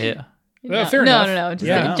 Yeah. Fair enough. No.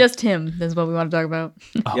 Yeah. Just him is what we want to talk about.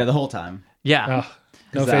 Yeah, the whole time. Yeah. Oh,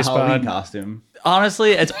 No It's Face that Halloween pod. costume.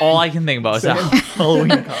 Honestly, it's all I can think about. Is that Halloween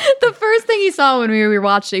costume. The first thing he saw when we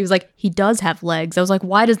watched it, he was like, he does have legs. I was like,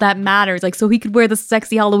 why does that matter? He's like, so he could wear the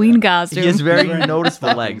sexy Halloween costume. He has very Very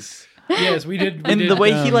noticeable legs. Yes, we did. And the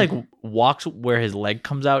way he like walks where his leg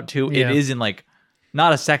comes out too, Yeah. it is in like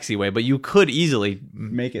not a sexy way, but you could easily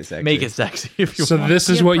Make it sexy. make it sexy if you So want. this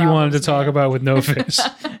is You what have you wanted to problems, talk man. about with No Face.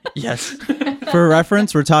 Yes. For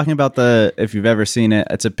reference, we're talking about if you've ever seen it,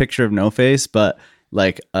 it's a picture of No Face, but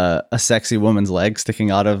like a sexy woman's leg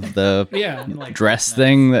sticking out of the Yeah. dress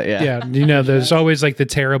thing. That, Yeah, there's always like the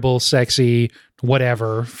terrible, sexy,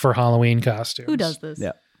 whatever for Halloween costumes. Who does this?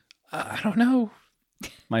 Yeah. I don't know.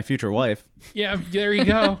 My future wife. Yeah, there you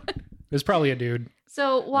go. It's probably a dude.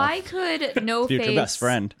 So why could No Future Face best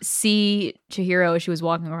friend. see Chihiro as she was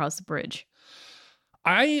walking across the bridge?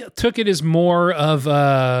 I took it as more of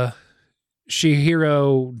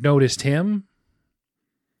Chihiro noticed him.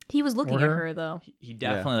 He was looking Or at her? her though. He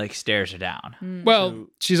definitely like stares her down. Mm. Well,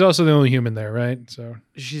 she's also the only human there, right? So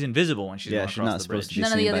She's invisible when she's Yeah, going she's across not the supposed bridge. to be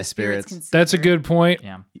None of the seen by other spirits spirits. can see that's a her. good point.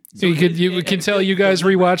 Yeah. You can tell you guys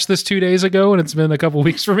rewatched this 2 days ago, and it's been a couple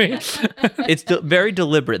weeks for me. It's very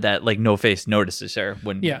deliberate that like No Face notices her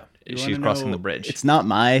when Yeah. You she's wanna crossing know- the bridge. It's not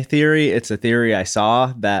my theory. It's a theory I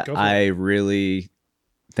saw that Go for I really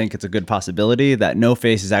think it's a good possibility that No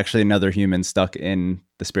Face is actually another human stuck in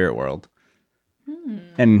the spirit world.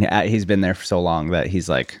 And he's been there for so long that he's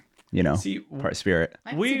like, See, part spirit.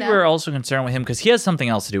 I can we see that. were also concerned with him because he has something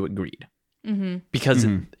else to do with greed. Mm-hmm. Because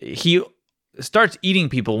he starts eating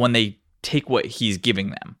people when they take what he's giving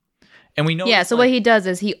them. And we know Yeah, so what he does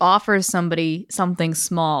is he offers somebody something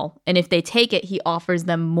small, and if they take it, he offers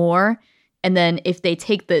them more. And then if they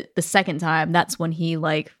take the second time, that's when he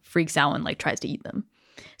like freaks out and like tries to eat them.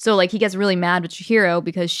 So like he gets really mad with Chihiro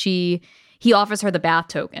because he offers her the bath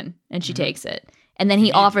token and she takes it. And then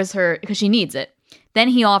he offers her because she needs it. Then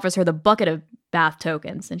he offers her the bucket of bath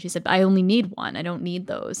tokens and she said, I only need one. I don't need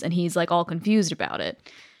those. And he's like all confused about it.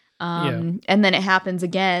 And then it happens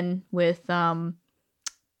again with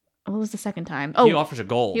what was the second time? Oh, he offers a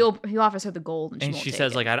gold. he offers her the gold, and, and won't she take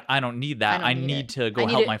says, it. like, I don't need that. I don't need it. to go I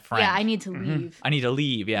need help to- my friend. Yeah, I need to leave. I need to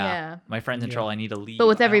leave. Yeah. Yeah. My friend's in trouble. I need to leave. But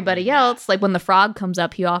with I don't everybody need that. else, like when the frog comes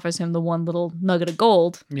up, he offers him the one little nugget of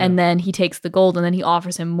gold, Yeah. and then he takes the gold, and then he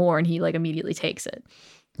offers him more, and he like immediately takes it.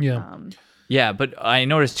 Yeah. Yeah, but I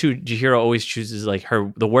noticed too, Chihiro always chooses like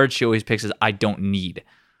the word she always picks is I don't need.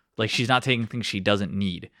 Like she's not taking things she doesn't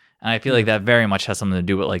need. And I feel like that very much has something to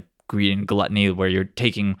do with like greed and gluttony where you're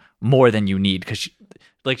taking more than you need. Because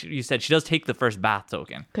like you said, she does take the first bath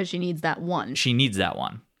token. Because she needs that one. She needs that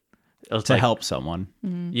one. It's To like, help someone.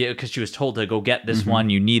 Yeah, because she was told to go get this one.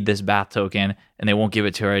 You need this bath token, and they won't give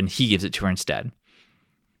it to her, and he gives it to her instead.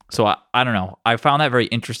 So I don't know. I found that very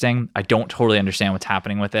interesting. I don't totally understand what's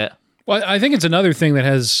happening with it. Well, I think it's another thing that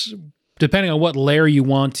has, depending on what layer you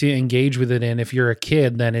want to engage with it in, if you're a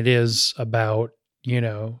kid, then it is about,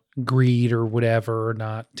 greed or whatever,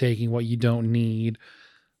 not taking what you don't need,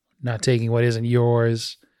 not taking what isn't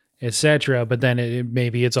yours, etc. But then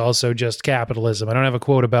maybe it's also just capitalism. I don't have a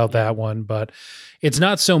quote about that one, but it's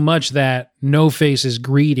not so much that No Face is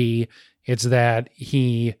greedy, it's that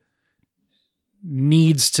he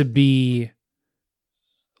needs to be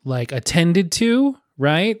like attended to,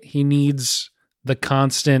 right? He needs the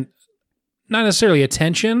constant, not necessarily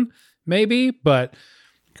attention, maybe, but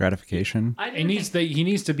Gratification. he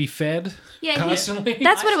needs to be fed Yeah, constantly.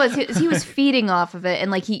 That's what it was. He was feeding off of it, and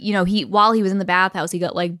like he while he was in the bathhouse, he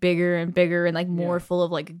got like bigger and bigger and like more full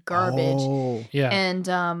of like garbage. Oh. Yeah.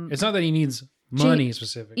 And It's not that he needs money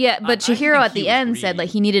specific. yeah, but I Chihiro think at he the was end said greedy. like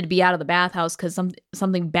he needed to be out of the bathhouse because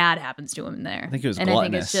something bad happens to him in there. I think he was and I think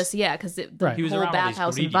gluttonous. it's just because the Right. He was whole around all these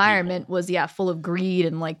bathhouse greedy environment was full of greed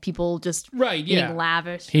and like people just Right, being yeah.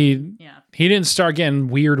 lavish. He Yeah. didn't start getting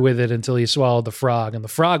weird with it until he swallowed the frog, and the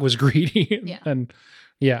frog was greedy. Yeah. And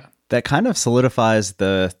yeah. That kind of solidifies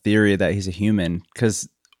the theory that he's a human. Because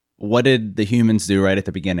what did the humans do right at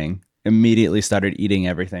the beginning? Immediately started eating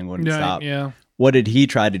everything, wouldn't Right, stop. yeah. What did he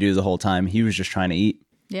try to do the whole time? He was just trying to eat.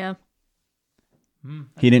 Yeah.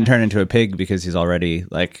 He didn't turn into a pig because he's already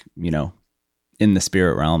in the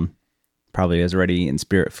spirit realm. Probably has already eaten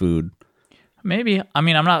spirit food. Maybe. I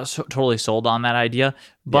mean, I'm not totally sold on that idea.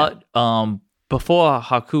 But before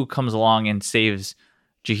Haku comes along and saves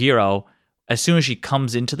Chihiro, as soon as she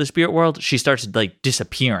comes into the spirit world, she starts like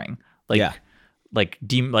disappearing. I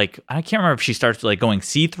can't remember if she starts like going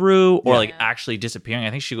see-through or like actually disappearing.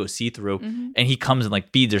 I think she goes see-through, and he comes and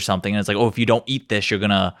like feeds her something, and it's like, oh, if you don't eat this, you're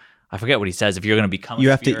gonna. I forget what he says. If you're gonna become, You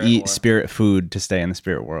a have to spirit eat or- spirit food to stay in the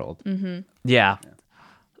spirit world. Yeah.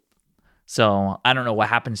 So I don't know what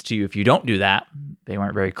happens to you if you don't do that. They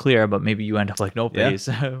weren't very clear, but maybe you end up like No Face.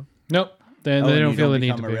 Nope. They Oh, they and don't you feel the need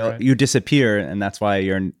become to a be. real- Right? You disappear, and that's why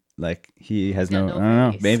you're like he has no. no I don't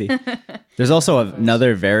know. face. Maybe there's also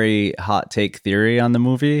another very hot take theory on the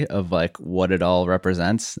movie of like what it all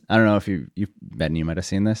represents. I don't know if you Ben, you might have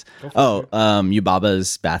seen this.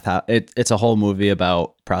 Yubaba's bathhouse. It's a whole movie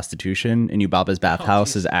about prostitution, and Yubaba's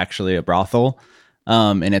bathhouse is actually a brothel,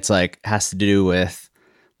 and it's like has to do with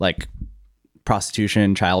like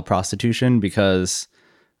prostitution, child prostitution, because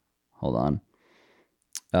hold on.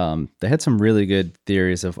 They had some really good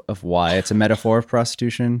theories of why it's a metaphor of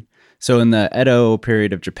prostitution. So in the Edo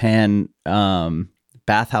period of Japan,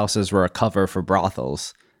 bathhouses were a cover for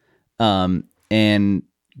brothels. And And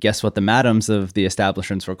guess what the madams of the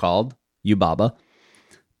establishments were called? Yubaba.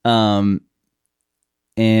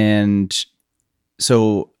 And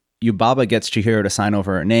so Yubaba gets Chihiro to sign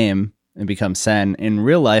over her name and become Sen. In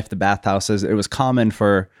real life, the bathhouses, it was common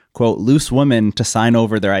for, quote, loose women to sign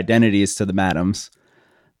over their identities to the madams.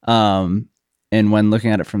 And when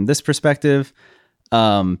looking at it from this perspective,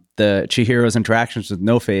 the Chihiro's interactions with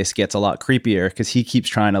No Face gets a lot creepier because he keeps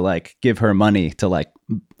trying to like give her money to like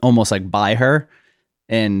almost like buy her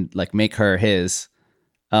and like make her his.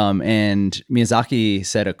 And Miyazaki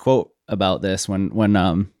said a quote about this when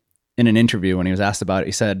in an interview when he was asked about it.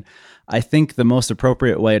 He said, "I think the most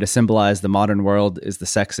appropriate way to symbolize the modern world is the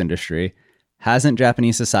sex industry. Hasn't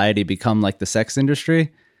Japanese society become like the sex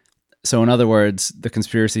industry?" So in other words, the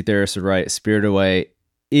conspiracy theorists would write, Spirited Away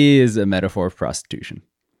is a metaphor of prostitution.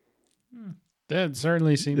 That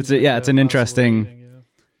certainly seems. It's an interesting, possibility, yeah.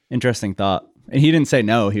 interesting thought. And he didn't say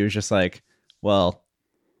no. He was just like, well,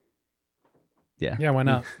 yeah. Yeah, why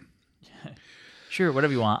not? Sure,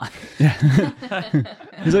 whatever you want.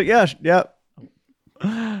 He's like, yeah. Yeah,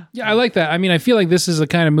 I like that. I mean, I feel like this is the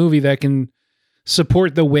kind of movie that can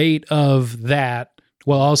support the weight of that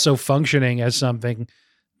while also functioning as something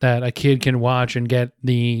that a kid can watch and get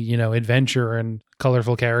the, you know, adventure and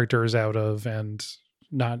colorful characters out of. And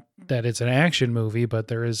not that it's an action movie, but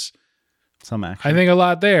there is, Some action. I think, a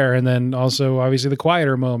lot there. And then also obviously the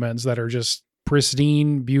quieter moments that are just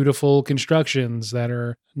pristine, beautiful constructions that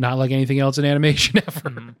are not like anything else in animation ever.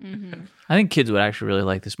 Mm-hmm. I think kids would actually really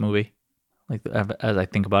like this movie. Like as I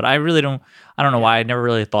think about it, I don't know why I never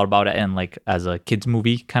really thought about it in like as a kids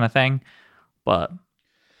movie kind of thing, but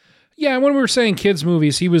Yeah, when we were saying kids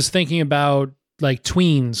movies, he was thinking about like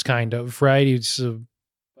tweens, kind of, right?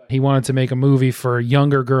 He wanted to make a movie for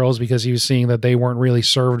younger girls because he was seeing that they weren't really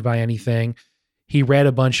served by anything. He read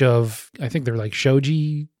a bunch of, I think they're like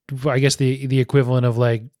shoji, I guess the equivalent of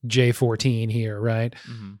like J14 here, right?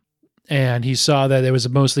 mm-hmm. And he saw that it was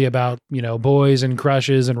mostly about, you know, boys and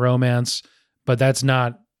crushes and romance, but that's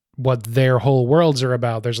not what their whole worlds are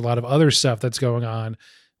about. There's a lot of other stuff that's going on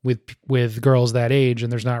with girls that age,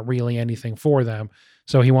 and there's not really anything for them.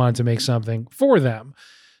 So he wanted to make something for them.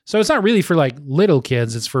 So it's not really for like little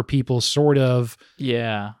kids. It's for people sort of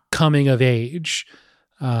yeah, coming of age.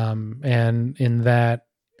 And in that,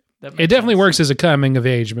 that it makes definitely sense. works as a coming of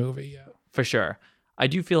age movie. Yeah. For sure. I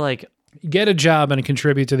do feel like Get a job and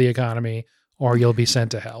contribute to the economy, or you'll be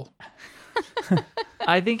sent to hell.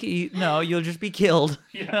 I think you'll just be killed.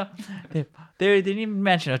 Yeah. They didn't even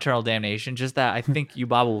mention eternal damnation. Just that I think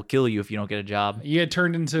Yubaba will kill you if you don't get a job. You get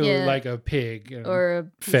turned into Yeah. like a pig and Or a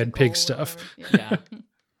piece fed of pig coal stuff. or- Yeah.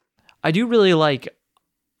 I do really like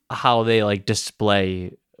how they like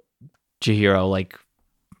display Chihiro like,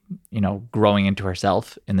 you know, growing into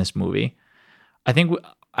herself in this movie. I think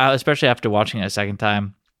especially after watching it a second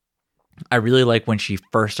time, I really like when she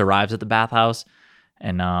first arrives at the bathhouse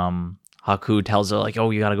and Haku tells her like,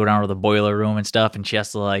 oh, you got to go down to the boiler room and stuff. And she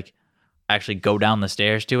has to like actually go down the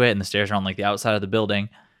stairs to it. And the stairs are on like the outside of the building.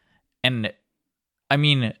 And I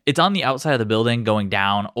mean, it's on the outside of the building going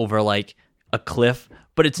down over like a cliff,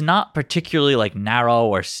 but it's not particularly like narrow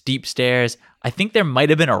or steep stairs. I think there might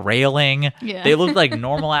have been a railing. Yeah. They look like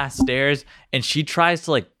normal ass stairs. And she tries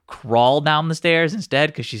to like crawl down the stairs instead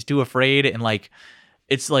because she's too afraid. And like,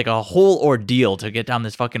 it's like a whole ordeal to get down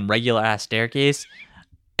this fucking regular ass staircase.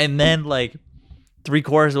 And then like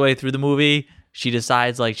 3/4 of the way through the movie, she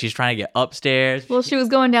decides like she's trying to get upstairs. Well, she was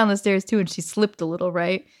going down the stairs too, and she slipped a little,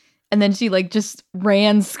 right? And then she like just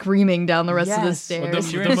ran screaming down the rest of the Yes. Well,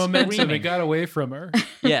 stairs. She the ran momentum, it screaming. got away from her.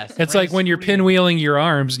 Yes. It's like when you're pinwheeling your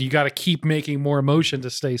arms and you got to keep making more motion to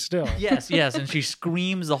stay still. Yes. And she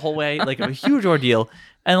screams the whole way, like a huge ordeal.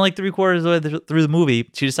 And like 3/4 of the way through the movie,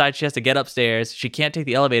 she decides she has to get upstairs. She can't take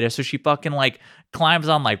the elevator, so she fucking like climbs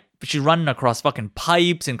on like she's running across fucking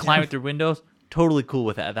pipes and climbing through windows. Totally cool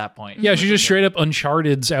with it at that point. Yeah, she just straight up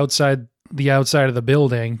Uncharted's outside of the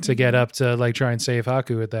building to get up to like try and save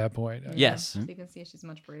Haku at that point. Yes. So you can see she's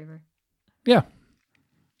much braver. Yeah.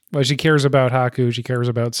 Well, she cares about Haku. She cares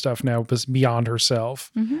about stuff now beyond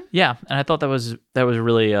herself. Yeah, and I thought that was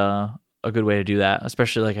really a good way to do that.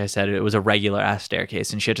 Especially like I said, it was a regular ass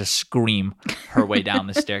staircase, and she had to scream her way down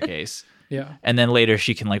the staircase. Yeah. And then later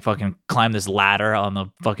she can like fucking climb this ladder on the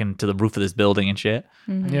fucking to the roof of this building and shit.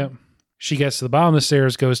 Mm-hmm. Yeah. She gets to the bottom of the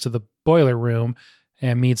stairs, goes to the boiler room,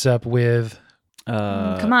 and meets up with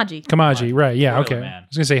Kamaji. Kamaji. Right. Yeah. Boiler Okay. Man. I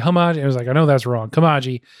was going to say Hamaji. I was like, I know that's wrong.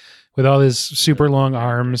 Kamaji with all his super long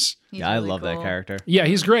arms. He's Yeah, I really love that cool. character. Yeah,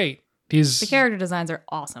 he's great. He's The character designs are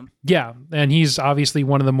awesome. Yeah, and he's obviously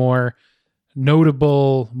one of the more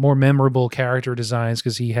notable, more memorable character designs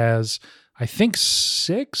because he has, I think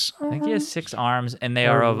 6. I think he has 6 arms, and they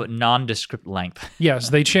are of nondescript length. Yes,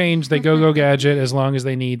 they change. They go gadget as long as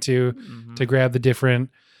they need to grab the different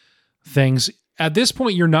things. At this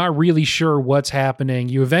point, you're not really sure what's happening.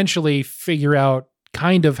 You eventually figure out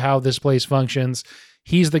kind of how this place functions.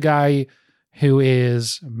 He's the guy who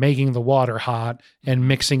is making the water hot and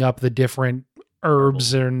mixing up the different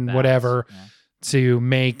herbs and Baths, whatever yeah. to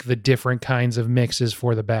make the different kinds of mixes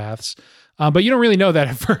for the baths. But you don't really know that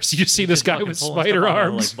at first. You just see this guy Fucking with pulling spider stuff out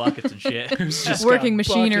of, arms. like buckets and shit. Who's just Working got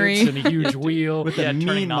machinery. buckets and a huge wheel With Yeah, a turning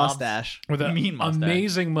mean knobs. mustache. with an mean mustache.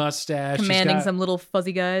 amazing mustache. He's Commanding got- some little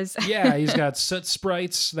fuzzy guys. Yeah, he's got soot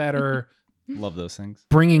sprites that are Love those things.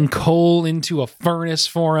 bringing coal into a furnace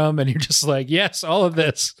for him, and you're just like, yes, all of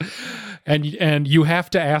this. And you have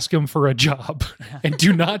to ask him for a job and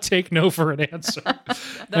do not take no for an answer.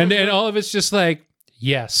 and all of it's just like,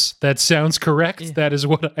 yes, that sounds correct. Yeah. That is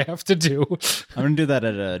what I have to do. I'm gonna do that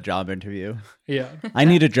at a job interview. Yeah. I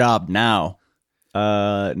need a job now.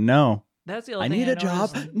 No. That's the other I thing need a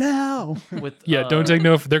job noticed now. With, Yeah, don't take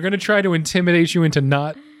no. They're going to try to intimidate you into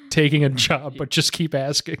not taking a job, but just keep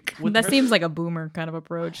asking. That seems like a boomer kind of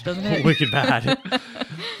approach, doesn't it? wicked bad.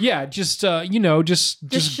 Yeah, just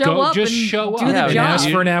just show go, up just and show do up the and job. ask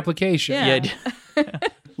for an application. Yeah. Yeah.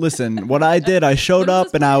 Listen, what I did, I showed What is up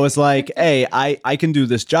this and I was like, hey, I can do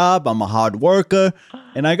this job. I'm a hard worker.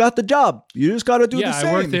 And I got the job. You just got to do the same.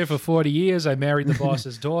 I worked there for 40 years. I married the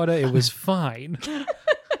boss's daughter. It was fine.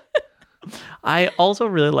 I also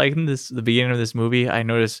really like in the beginning of this movie, I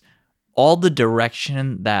noticed all the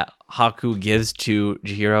direction that Haku gives to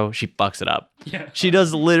Chihiro, she fucks it up. Yeah. She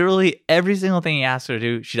does literally every single thing he asks her to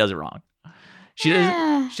do, she does it wrong. She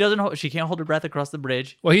Yeah. she can't hold her breath across the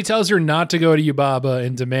bridge. Well, he tells her not to go to Yubaba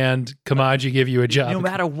and demand Kamaji give you a job. No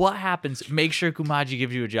matter what happens, make sure Kumaji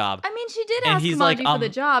gives you a job. I mean, she did And ask he's Kamaji like, for the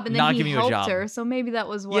job, and not then he giving you a helped job. her. So maybe that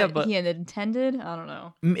was what Yeah, but- he had intended. I don't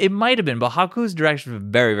know. It might have been, but Haku's direction was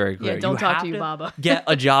very, very clear. Yeah, don't talk have to Yubaba. Get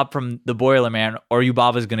a job from the Boiler Man, or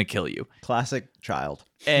Yubaba's gonna kill you. Classic child.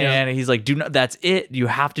 And he's like, "Do not. That's it. You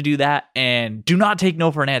have to do that, and do not take no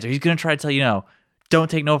for an answer." He's gonna try to tell you no. Don't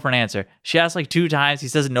take no for an answer. She asks like 2 times. He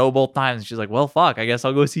says no both times. And she's like, well, fuck. I guess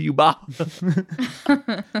I'll go see Yubaba.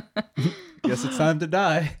 Guess it's time to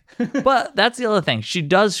die. But that's the other thing. She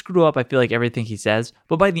does screw up, I feel like, everything he says.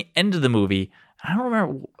 But by the end of the movie, I don't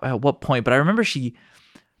remember at what point, but I remember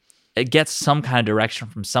it gets some kind of direction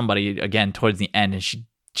from somebody again towards the end, and she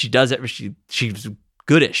does it. She's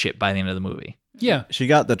good at shit by the end of the movie. Yeah. She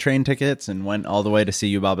got the train tickets and went all the way to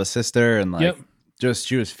see Yubaba's sister, and like, Yep.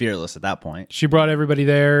 she was fearless at that point. She brought everybody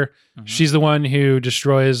there. Mm-hmm. She's the one who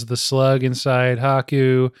destroys the slug inside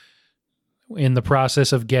Haku in the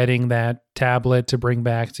process of getting that tablet to bring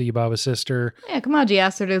back to Yubaba's sister. Yeah, Kamaji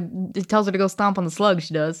asks her tells her to go stomp on the slug.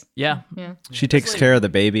 She does. Yeah. Yeah. She takes care of the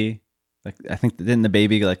baby. Like, I think didn't the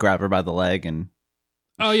baby like grab her by the leg and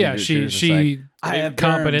Oh yeah, was she just like, I have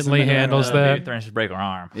competently burns, and then, handles Baby that. threatens to break her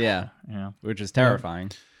arm. yeah, Yeah. which is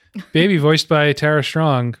terrifying. Baby voiced by Tara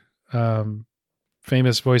Strong,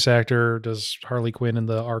 famous voice actor, does Harley Quinn in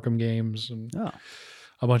the Arkham games and Oh,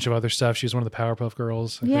 a bunch of other stuff. She's one of the Powerpuff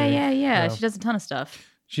Girls. I Yeah, think. yeah. So She does a ton of stuff.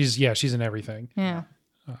 she's in everything, Yeah.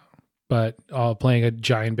 but playing a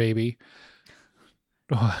giant baby.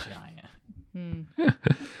 Hmm.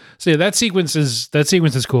 So yeah, that sequence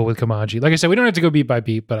is cool with Kamaji. Like I said, we don't have to go beat by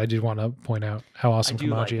beat, but I did want to point out how I awesome do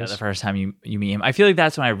like Kamaji that is. the first time you meet him. I feel like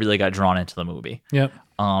that's when I really got drawn into the movie. Yep.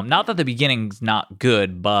 Not that the beginning's not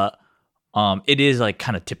good, but it is like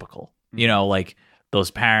kind of typical. You know, like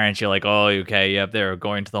those parents, you're like, oh, okay, yep, they're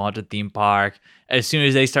going to the haunted theme park. As soon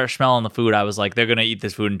as they start smelling the food, I was like, they're gonna eat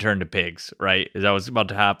this food and turn to pigs, right? Is that what's about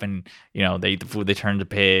to happen? You know, they eat the food, they turn to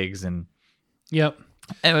pigs, and Yep.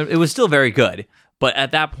 it was still very good. But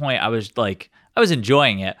at that point, I was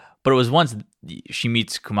enjoying it. But it was once she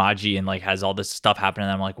meets Kumaji and like has all this stuff happening,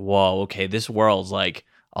 and I'm like, whoa, okay, this world's like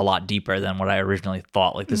a lot deeper than what I originally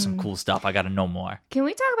thought. Like, there's some cool stuff. I got to know more. Can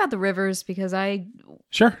we talk about the rivers? Because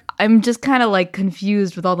Sure. I'm just kind of like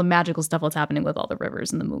confused with all the magical stuff that's happening with all the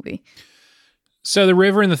rivers in the movie. So the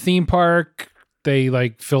river in the theme park, they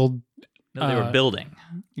like filled. No, they were building.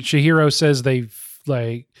 Chihiro says they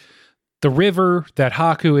like the river that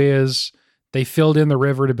Haku is. They filled in the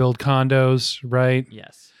river to build condos, right?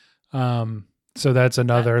 Yes. So that's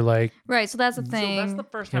another like Right. So that's the So thing. that's the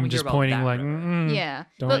first time him we hear just about pointing that like, river. Yeah.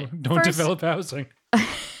 don't But first- develop housing.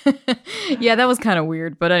 Yeah, that was kind of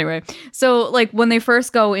weird. But anyway, so like when they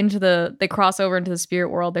first go they cross over into the spirit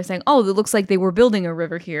world, they're saying, oh, it looks like they were building a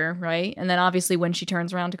river here, right? And then obviously when she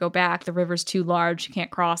turns around to go back, the river's too large. She can't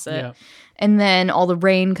cross it. Yeah. And then all the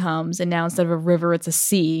rain comes, and now instead of a river, it's a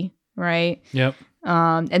sea, right? Yep.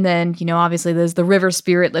 And then, obviously there's the river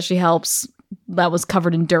spirit that she helps that was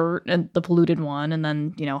covered in dirt and the polluted one. And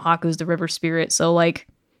then, Haku's the river spirit. So like,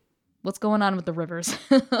 what's going on with the rivers?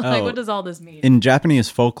 What does all this mean? In Japanese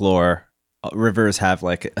folklore, rivers have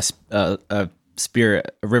like a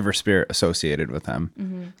spirit, a river spirit associated with them.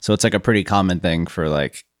 Mm-hmm. So it's like a pretty common thing for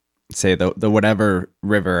like, say the whatever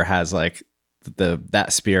river has like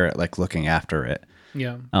that spirit like looking after it.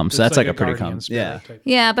 Yeah. So that's like a pretty guardian common. spirit Yeah. type.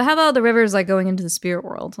 Yeah, but how about the rivers like going into the spirit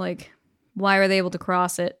world? Like, why are they able to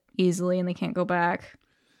cross it easily and they can't go back?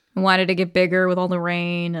 And why did it get bigger with all the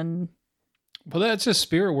rain? And Well, that's just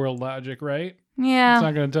spirit world logic, right? yeah, It's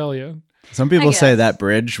not going to tell you. Some people I say guess. that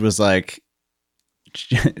bridge was like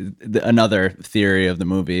another theory of the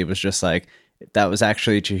movie was just like that was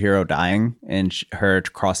actually Chihiro dying and her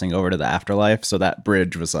crossing over to the afterlife. So that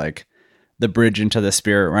bridge was like the bridge into the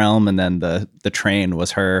spirit realm, and then the train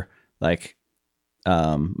was her like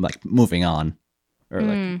moving on, or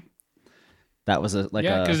like that was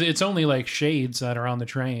Yeah, because it's only like shades that are on the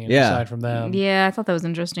train Yeah. aside from them. yeah, I thought that was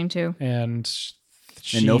interesting too. And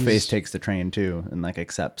No she's- Face takes the train too and like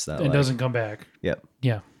accepts that. and like, doesn't come back. Yep.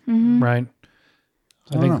 Yeah. Mm-hmm. Right.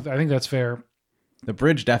 I don't think that's fair. The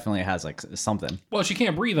bridge definitely has like something. Well, she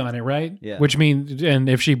can't breathe on it, right? Yeah. Which means, and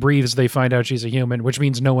if she breathes, they find out she's a human, which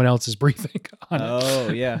means no one else is breathing on it. Oh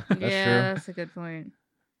yeah, that's true. That's a good point.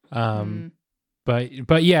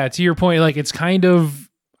 But yeah, to your point, like it's kind of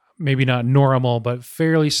maybe not normal, but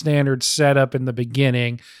fairly standard setup in the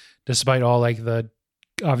beginning, despite all like the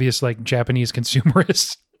obvious like Japanese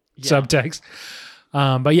consumerist subtext.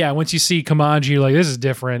 But yeah, once you see Kamaji, you're like, this is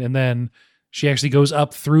different. And then she actually goes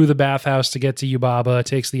up through the bathhouse to get to Yubaba,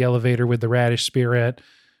 takes the elevator with the radish spirit,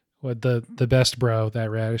 with the best bro,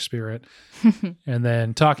 that radish spirit, and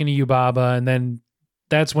then talking to Yubaba. And then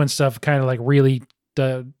that's when stuff kind of like really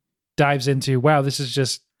dives into, wow, this is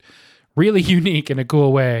just really unique in a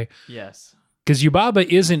cool way. Yes. Because Yubaba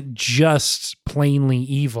isn't just plainly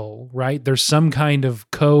evil, right? There's some kind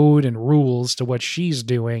of code and rules to what she's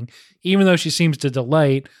doing, even though she seems to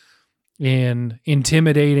delight in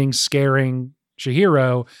intimidating, scaring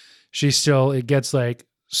Chihiro. It gets like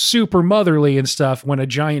super motherly and stuff when a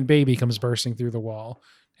giant baby comes bursting through the wall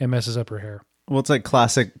and messes up her hair. Well, it's like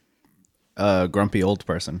classic grumpy old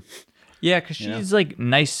person. Yeah, because she's like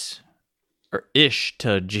nice-ish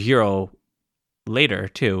to Chihiro later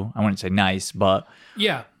too. I wouldn't say nice, but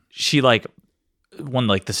Yeah. she like when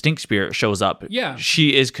like the stink spirit shows up. Yeah.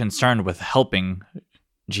 she is concerned with helping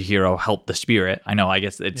Chihiro help the spirit. I know, I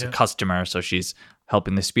guess it's Yeah. a customer, so she's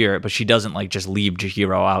helping the spirit, but she doesn't like just leave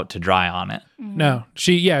Chihiro out to dry on it. No,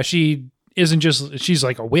 she isn't just, she's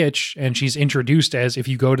like a witch and she's introduced as if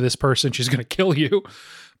you go to this person, she's going to kill you.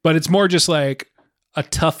 But it's more just like a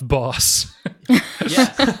tough boss.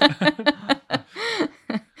 Yeah,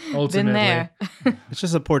 Ultimately. Been there. It's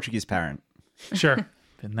just a Portuguese parent. Sure.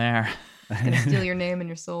 been there. Gonna steal your name and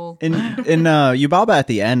your soul. In Yubaba at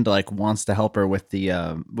the end like wants to help her with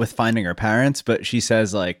the with finding her parents, but she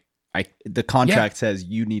says like the contract says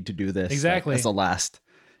you need to do this like, Exactly. as a last,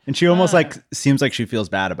 and she almost like seems like she feels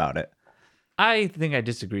bad about it. I think I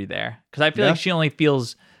disagree there because I feel Yeah? like she only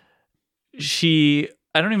feels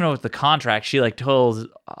I don't even know what the contract. She like tells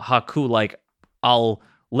Haku like I'll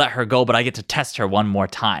let her go, but I get to test her one more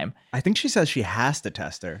time. I think she says she has to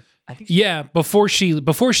test her. I think. Yeah, before she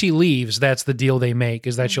leaves, that's the deal they make,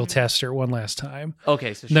 is that she'll test her one last time.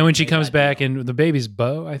 Okay, so And then when she made comes that back deal. and the baby's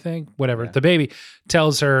Bo, I think, whatever, Yeah. the baby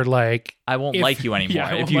tells her like, I won't if- like you anymore yeah,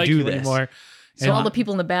 I if won't you like do this. anymore. So And- all the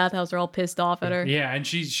people in the bathhouse are all pissed off at her. Yeah, and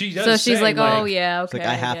she does. So she's say, like, "Oh yeah, It's okay."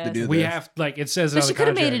 like, I have to guess. do we this. have like it says. So on she the could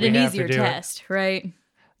have made contract, it an we have to easier do it. test, right?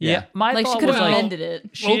 Yeah, my Like she thought could was have like amended it.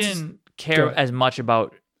 she Well, didn't go care ahead. as much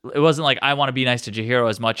about. It wasn't like I want to be nice to Chihiro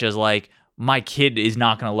as much as like my kid is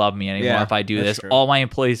not going to love me anymore Yeah, if I do that's this. true. All my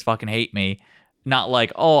employees fucking hate me. Not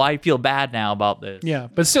like, oh, I feel bad now about this. Yeah,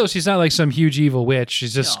 but still, she's not like some huge evil witch.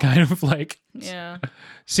 She's just No. kind of like Yeah.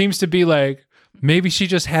 seems to be like maybe she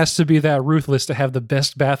just has to be that ruthless to have the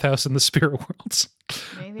best bathhouse in the spirit worlds.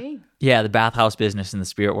 Maybe. Yeah, the bathhouse business in the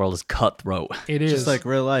spirit world is cutthroat. It is Just like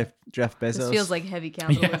real life, Jeff Bezos. This feels like heavy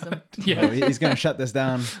capitalism. Oh, yeah, he's gonna shut this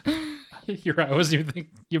down. you're right. I wasn't even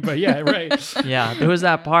thinking, but yeah, right. Yeah, there was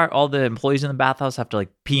that part. All the employees in the bathhouse have to like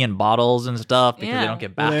pee in bottles and stuff because they Yeah. don't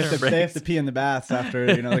get Well, bathroom breaks. they have to pee in the baths after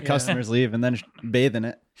the customers leave and then bathe in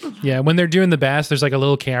it. Yeah, when they're doing the baths, there's like a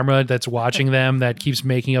little camera that's watching them that keeps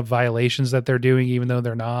making up violations that they're doing, even though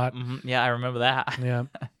they're not. Mhm. Yeah, I remember that. Yeah.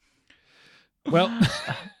 Well,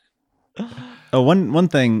 Oh, one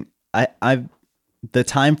thing I the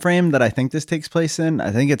time frame that I think this takes place in,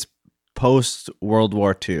 I think it's post World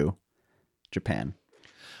War II Japan.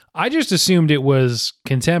 I just assumed it was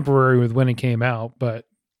contemporary with when it came out, but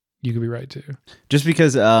you could be right too. Just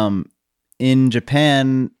because in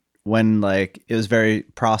Japan, when like it was very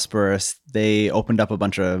prosperous, they opened up a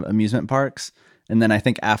bunch of amusement parks. And then I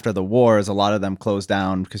think after the wars, a lot of them closed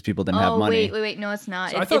down because people didn't have money. Wait. No, it's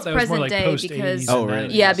not. So I It's thought that was more present like day post-80s because Oh,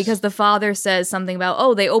 really? yeah, because the father says something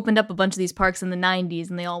about they opened up a bunch of these parks in the 90s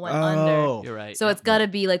and they all went under. You're right. So it's got to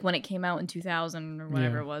be like when it came out in 2000 or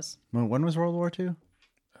whatever Yeah. it was. When was World War II?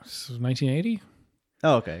 This was 1980?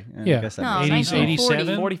 Oh, okay. Yeah. I guess that No, makes 80s, sense.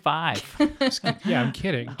 87? 45. Yeah, I'm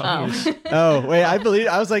kidding. Oh. Jeez. Oh, wait,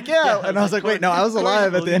 I was like, yeah. And I was like, wait, no, I was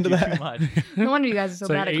alive at the end of that. No wonder you guys are so It's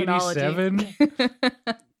bad like at chronology. 87.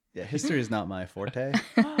 Yeah, history is not my forte.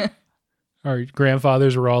 Our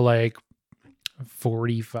grandfathers were all like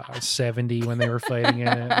 45, 70 when they were fighting in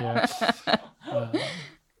it.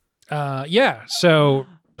 Yeah. So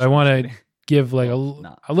I want to give like a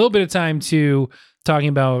little bit of time to talking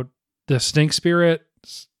about the stink spirit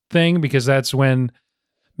thing, because that's when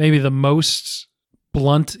maybe the most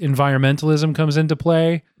blunt environmentalism comes into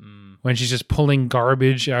play, when she's just pulling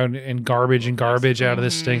garbage out and garbage out of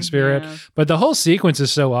this stink spirit. Yeah. But the whole sequence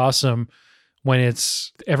is so awesome when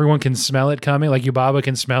it's everyone can smell it coming, like Yubaba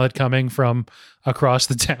can smell it coming from across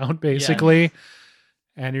the town, basically.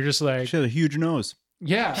 And you're just like, She had a huge nose.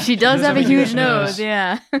 yeah, She does have a huge nose,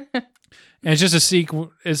 yeah. And it's just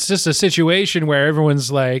it's just a situation where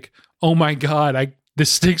everyone's like, oh my God, the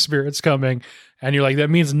stink spirit's coming. And you're like, that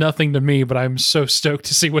means nothing to me, but I'm so stoked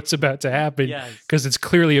to see what's about to happen because it's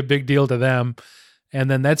clearly a big deal to them. And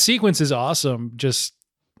then that sequence is awesome. Just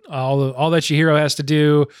all that Chihiro has to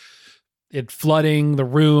do, it flooding the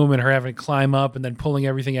room and her having to climb up and then pulling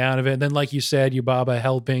everything out of it. And then, like you said, Yubaba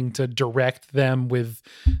helping to direct them with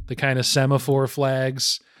the kind of semaphore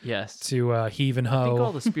flags Yes. to heave and I think all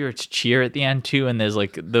hoe. the spirits cheer at the end too, and there's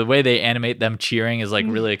like the way they animate them cheering is like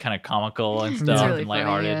really kind of comical and It's stuff really and funny,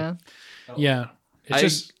 lighthearted. yeah. Yeah. It's I-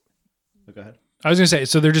 just... Go ahead. I was going to say,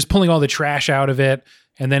 so they're just pulling all the trash out of it.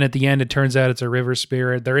 And then at the end, it turns out it's a river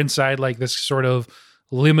spirit. They're inside like this sort of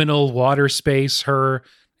liminal water space, her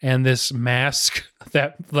and this mask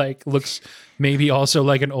that like looks maybe also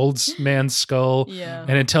like an old man's skull. Yeah.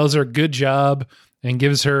 And it tells her good job and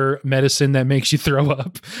gives her medicine that makes you throw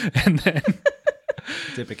up. And then,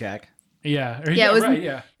 Tipicac. yeah. Yeah, it was right,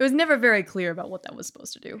 yeah. it was never very clear about what that was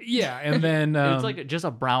supposed to do. Yeah. And then It's like just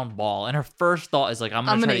a brown ball, and her first thought is like, "I'm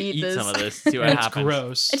gonna try to eat this. some of this, see what it's happens."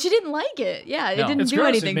 gross. And she didn't like it. Yeah, it No. didn't It's do gross.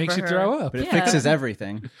 anything It makes for you her. throw up. But it Yeah. fixes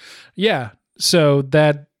everything. Yeah. So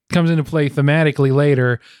that comes into play thematically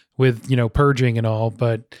later with, purging and all,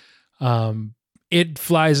 but it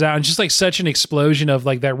flies out and just like such an explosion of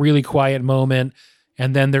like that really quiet moment.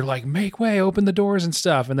 And then they're like, make way, open the doors and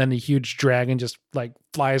stuff. And then a huge dragon just like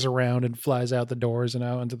flies around and flies out the doors and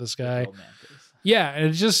out into the sky. Oh, man, this- Yeah. And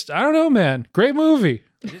it's just, I don't know, man. Great movie.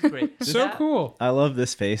 It is great. So cool. I love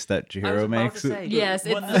this face that I was Chihiro about makes. to say, Yes,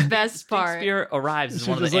 when it's the best Stink part. Spirit arrives is She's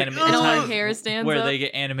one of just the like, animated And all her times hair stands where up. they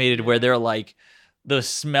get animated, where they're like, the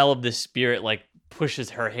smell of the spirit like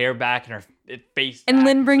pushes her hair back and her face. And back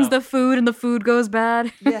Lynn brings stuff. the food and the food goes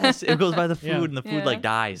bad. Yes, it goes by the food Yeah. and the food Yeah. like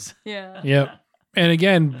dies. Yeah. Yep. And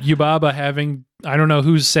again, Yubaba having, I don't know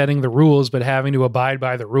who's setting the rules, but having to abide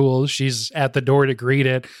by the rules. She's at the door to greet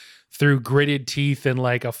it through gritted teeth and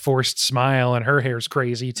like a forced smile, and her hair's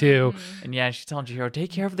crazy too. And yeah, she's telling Chihiro,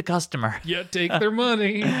 take care of the customer. Yeah, take their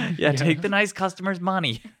money. Yeah, take the nice customer's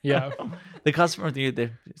money. Yeah, The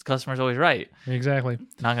customer's always right. exactly.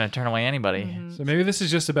 Not going to turn away anybody. So maybe this is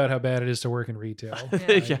just about how bad it is to work in retail.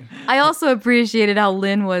 Yeah. I also appreciated how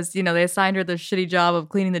Lynn was, they assigned her the shitty job of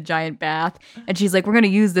cleaning the giant bath. And she's like, we're going to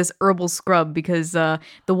use this herbal scrub because the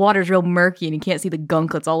water's real murky and you can't see the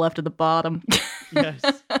gunk that's all left at the bottom. Yes.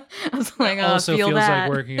 I was like, oh, Also feel feels that. like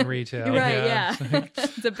working in retail. Right, yeah. It's, like,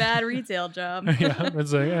 It's a bad retail job. yeah,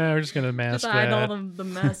 it's like, we're just gonna mask Just hide all that. the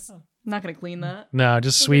mess. I'm not going to clean that. No,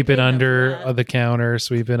 just We'll sweep get it paid enough under for that. the counter,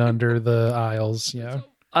 sweep it under the aisles. Yeah.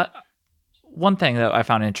 One thing that I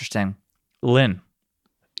found interesting, Lynn,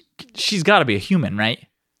 she's got to be a human, right?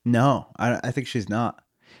 No, I think she's not.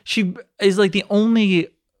 She is like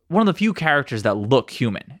one of the few characters that look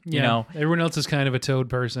human, you know? everyone else is kind of a toad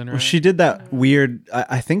person, right? Well, she did that weird.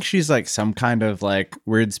 I think she's like some kind of like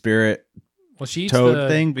weird spirit Well, she eats toad the,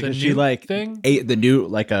 thing the because she newt like thing. ate the newt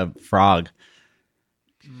like a frog.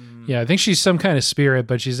 Yeah, I think she's some kind of spirit,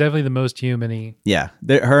 but she's definitely the most human-y. Yeah,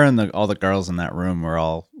 her and all the girls in that room were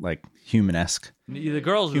all like human-esque. The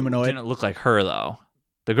girls Humanoid. didn't look like her, though.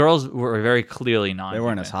 The girls were very clearly not. They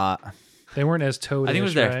weren't as hot. They weren't as toad. I think it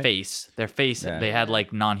was their right? face. Their face. Yeah. They had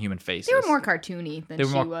like non-human faces. They were more cartoony than They were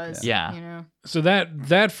she more- was. yeah. You know. So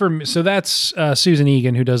that for me, so that's Susan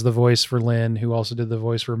Egan, who does the voice for Lynn, who also did the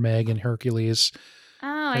voice for Meg and Hercules, Oh,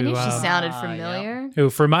 I Who, knew she sounded yeah. familiar. who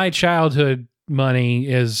for my childhood money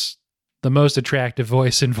is the most attractive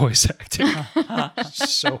voice in voice acting.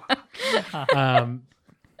 So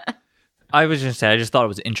I was just say I just thought it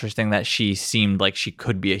was interesting that she seemed like she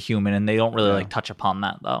could be a human, and they don't really like touch upon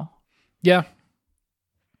that though. yeah.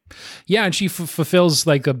 Yeah, and she fulfills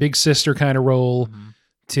like a big sister kind of role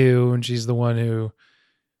too, and she's the one who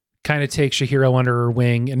kind of takes Chihiro under her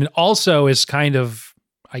wing, and also is kind of,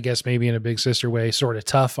 I guess maybe in a big sister way, sort of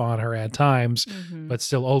tough on her at times, but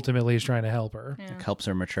still ultimately is trying to help her. Yeah. Like, helps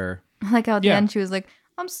her mature. I like how at the Yeah. end she was like,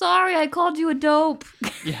 "I'm sorry, I called you a dope."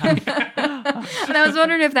 Yeah. And I was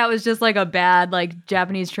wondering if that was just like a bad like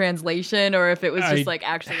Japanese translation, or if it was just I like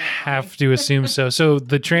actually. Have to assume so. So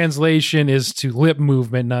the translation is to lip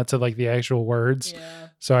movement, not to like the actual words. Yeah.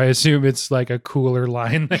 So I assume it's like a cooler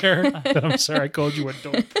line there. That I'm sorry, I called you a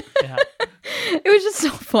dope. Yeah. It was just so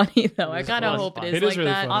funny though. I was- kind it of was hope fun. it is It is like really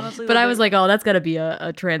that. funny. Honestly, But though, I was like, oh, that's got to be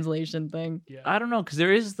a translation thing. I don't know because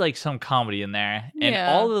there is like some comedy in there, and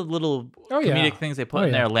Yeah. all the little Oh, yeah. comedic things they put Oh,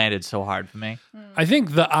 in yeah. there landed so hard for me. I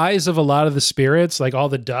think the eyes of a lot of the spirits, like all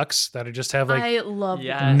the ducks that are just have like I love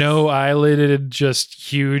Yes. that. no eyelided,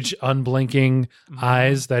 just huge, unblinking Mm-hmm.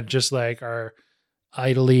 eyes that just like are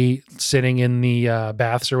idly sitting in the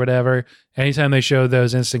baths or whatever. Anytime they show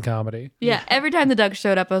those, instant comedy. Yeah, every time the ducks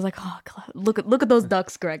showed up, I was like, oh, look at those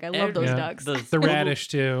ducks, Greg. I love those Yeah. ducks. The radish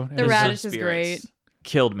too. The is- radish is great.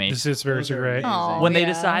 Killed me. The spirits are great. Aw. When they yeah.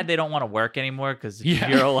 decide they don't want to work anymore because Yeah.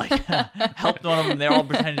 Hero like helped one of them, they're all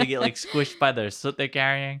pretending to get like squished by the soot they're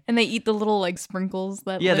carrying. And they eat the little like sprinkles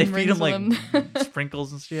that Yeah, they Lynn feed brings them like them.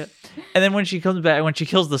 sprinkles and shit. And then when she comes back, when she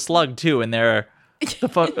kills the slug too, and they're They're the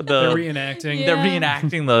reenacting. Yeah. they're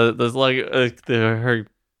reenacting the slug her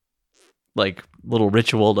like little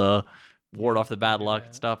ritual to ward off the bad luck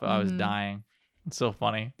and stuff. I was dying. It's so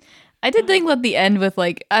funny. I did think at the end with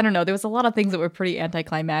like, I don't know, there was a lot of things that were pretty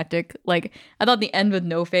anticlimactic. Like I thought the end with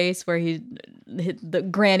No Face where the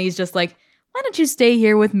granny's just like, why don't you stay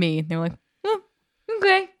here with me? And they're like, oh,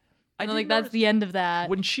 okay. And did like that's notice- the end of that.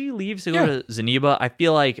 When she leaves to go to Zeniba, I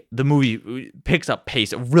feel like the movie picks up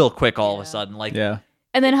pace real quick all of a sudden. Like, Yeah.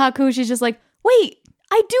 And then Haku, she's just like, wait,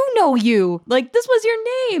 I do know you. Like, this was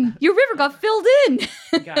your name. Your river got filled in.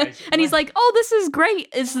 Guys, and he's like, oh, this is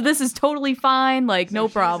great. This is totally fine. Like, no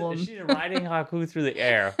problem. She's riding Haku through the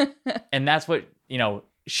air, and that's what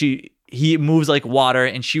he moves like water,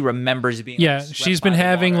 and she remembers being. Yeah, like, swept she's by been the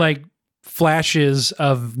having water. like flashes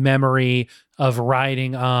of memory of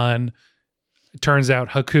riding on. It turns out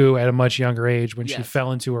Haku at a much younger age when she Yes.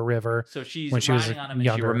 fell into a river. So she's when she was riding on him, and she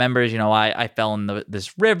younger. remembers, I fell in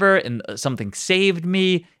this river, and something saved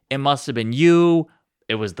me. It must have been you.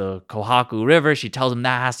 It was the Kohaku River. She tells him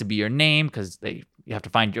that has to be your name because you have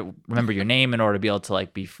to remember your name in order to be able to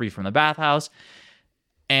like be free from the bathhouse.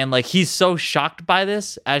 And like he's so shocked by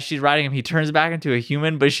this as she's riding him, he turns back into a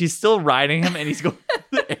human, but she's still riding him, and he's going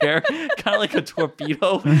through the air, kind of like a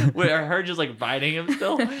torpedo, where her just like riding him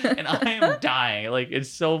still. And I am dying. Like it's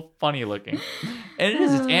so funny looking, and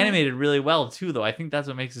it's animated really well too. Though I think that's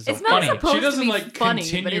what makes it so It's not funny. supposed She to doesn't be like funny, but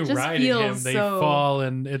continue it just riding him. feels They so... fall,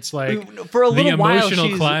 and it's like For a the little while, emotional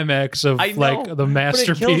she's- climax of I know, like the but it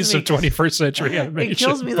masterpiece of kills me. 21st century animation. It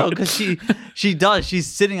kills me though because she's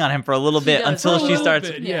sitting on him for a little bit does. until For a she little starts.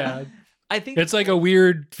 bit, Yeah. yeah. I think It's like a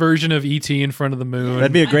weird version of ET in front of the moon.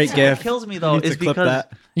 That'd be a great What gift. kills me You though need is to clip because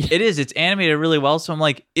that. it's animated really well. So I'm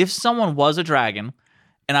like, if someone was a dragon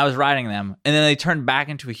and I was riding them and then they turned back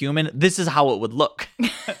into a human, this is how it would look.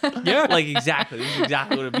 Yeah. Like exactly. This is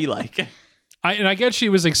exactly what it'd be like. I guess she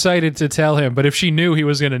was excited to tell him, but if she knew he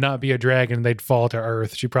was going to not be a dragon, they'd fall to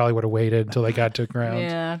Earth. She probably would have waited until they got to ground.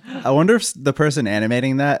 Yeah. I wonder if the person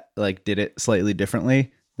animating that like did it slightly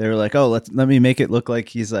differently. They were like, "Oh, let me make it look like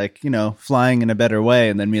he's like, flying in a better way."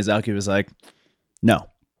 And then Miyazaki was like, "No,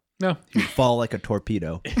 No. he'd fall like a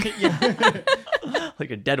torpedo." Like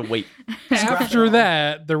a dead weight. After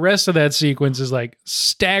that, the rest of that sequence is like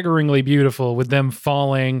staggeringly beautiful with them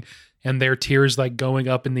falling and their tears like going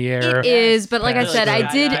up in the air. It is, but like I Past said, the-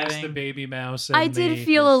 I did Past the baby mouse. And I did the-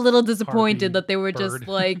 feel a little disappointed harpy that they were bird. just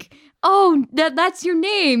like, oh, that's your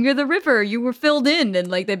name. You're the river. You were filled in. And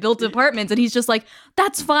like they built apartments. And he's just like,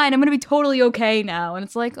 that's fine. I'm going to be totally okay now. And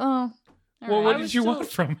it's like, oh. all Well, right. what I did was you so- want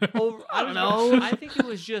from him? I don't know. I think it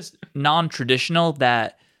was just non-traditional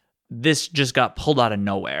that this just got pulled out of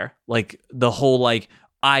nowhere. Like the whole like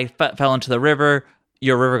I fell into the river,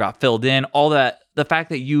 your river got filled in, all that. The fact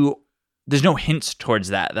that there's no hints towards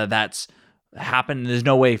that's happen. There's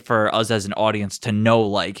no way for us as an audience to know,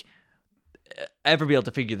 like, ever be able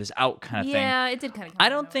to figure this out kind of thing. Yeah, it did kind of. I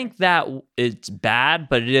don't think that it's bad,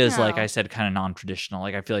 but it is, like No. I said, kind of non-traditional.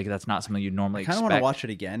 Like, I feel like that's not something you'd normally I kind of expect. want to watch it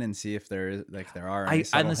again and see if there are. Any On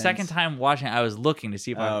subtle the second hints. time watching it, I was looking to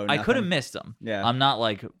see if Oh, I could have nothing. missed them. Yeah. I'm not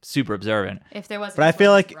like super observant, If there was, But I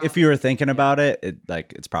feel like if you were thinking about it,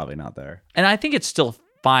 it's probably not there. and I think it's still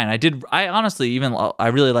fine. I honestly I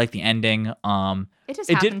really like the ending. it just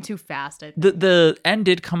it did- happened too fast. I think. The end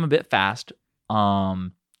did come a bit fast.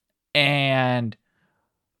 And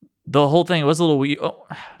the whole thing was a little weird.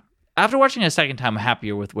 After watching it a second time, I'm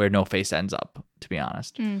happier with where No Face ends up, to be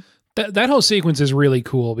honest. That whole sequence is really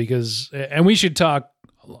cool because, and we should talk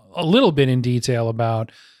a little bit in detail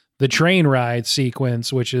about the train ride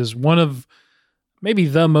sequence, which is one of maybe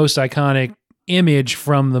the most iconic image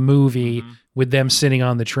from the movie with them sitting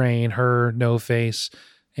on the train, her, No Face,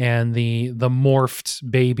 and the morphed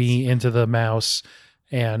baby into the mouse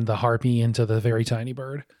and the harpy into the very tiny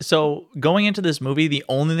bird. So going into this movie, the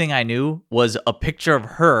only thing I knew was a picture of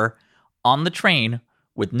her on the train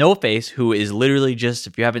with No Face, who is literally just,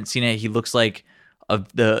 if you haven't seen it, he looks like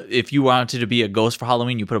if you wanted to be a ghost for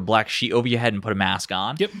Halloween, you put a black sheet over your head and put a mask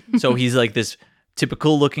on. Yep. So he's like this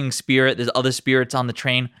typical looking spirit. There's other spirits on the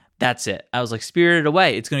train. That's it. I was like, Spirited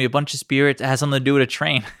Away. It's going to be a bunch of spirits. It has something to do with a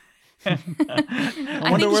train. I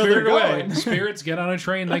wonder think, where they're Spirit away. going. Spirits get on a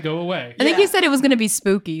train, they go away. I think you said it was going to be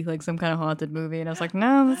spooky, like some kind of haunted movie, and I was like,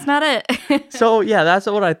 no, that's not it. So yeah, that's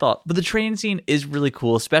what I thought. But the train scene is really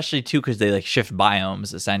cool, especially too because they like shift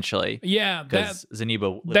biomes essentially. Yeah, Because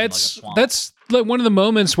Zaniba lives that's in like a swamp. that's like one of the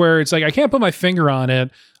moments where it's like I can't put my finger on it.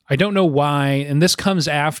 I don't know why, and this comes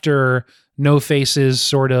after No Face's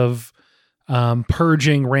sort of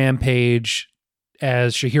purging rampage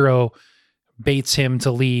as Chihiro baits him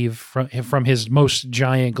to leave from his most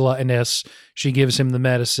giant gluttonous. She gives him the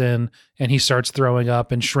medicine, and he starts throwing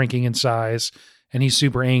up and shrinking in size, and he's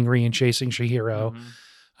super angry and chasing Chihiro.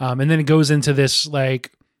 And then it goes into this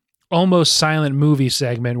like almost silent movie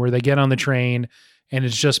segment where they get on the train and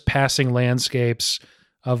it's just passing landscapes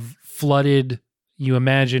of flooded, you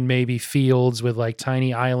imagine maybe fields with like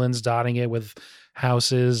tiny islands dotting it with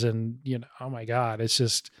houses. And, oh my God, it's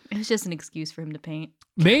just It was just an excuse for him to paint.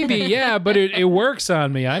 maybe, yeah, but it works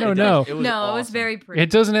on me. I don't know. It was No, it was awesome. very pretty. It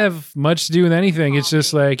doesn't have much to do with anything. It's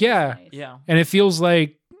just like, yeah. Yeah. And it feels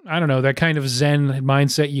like, I don't know, that kind of Zen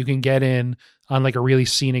mindset you can get in on like a really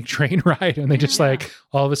scenic train ride. And they just like,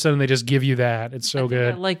 all of a sudden they just give you that. It's so I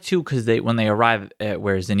good. like too because when they arrive at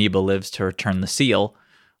where Zaniba lives to return the seal,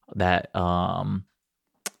 that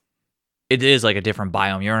it is like a different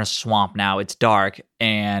biome. You're in a swamp now. It's dark,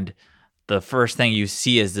 and the first thing you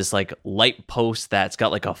see is this like light post that's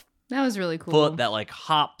got like a That was really cool. foot that like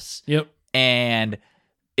hops, Yep. and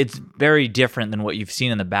it's very different than what you've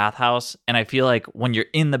seen in the bathhouse. And I feel like when you're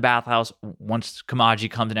in the bathhouse, once Kamaji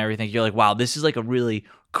comes and everything, you're like, wow, this is like a really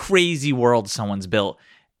crazy world someone's built.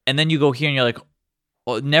 And then you go here and you're like,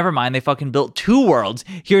 oh, never mind, they fucking built 2 worlds.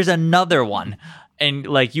 Here's another one. And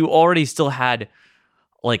like you already still had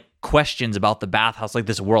like questions about the bathhouse, like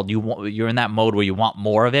this world. You're in that mode where you want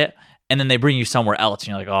more of it. And then they bring you somewhere else and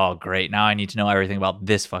you're like, oh, great. Now I need to know everything about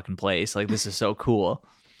this fucking place. Like, this is so cool.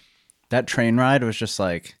 That train ride was just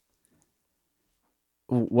like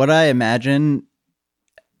what I imagine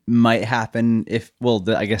might happen if,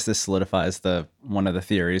 I guess this solidifies one of the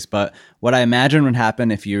theories, but what I imagine would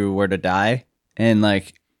happen if you were to die and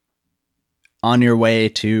like on your way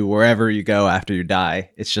to wherever you go after you die,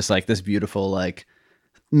 it's just like this beautiful, like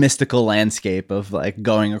mystical landscape of like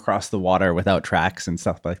going across the water without tracks and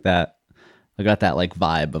stuff like that. I got that like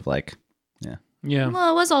vibe of like, Yeah.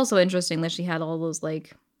 Well, it was also interesting that she had all those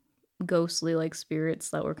like ghostly like spirits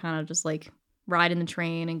that were kind of just like riding the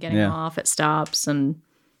train and getting Yeah. off at stops, and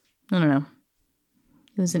I don't know.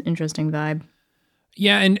 It was an interesting vibe.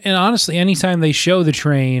 Yeah, and honestly, anytime they show the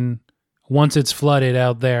train, once it's flooded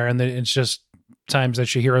out there, and it's just times that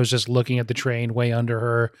Chihiro's just looking at the train way under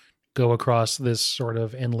her, go across this sort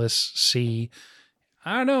of endless sea.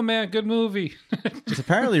 I don't know, man. Good movie. it's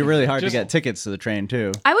apparently really hard Just- to get tickets to the train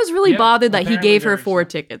too. I was really Yeah, bothered that he apparently gave her very 4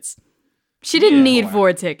 tickets. She didn't Yeah. need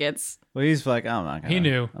 4 tickets. Well, he's like, I'm not gonna. He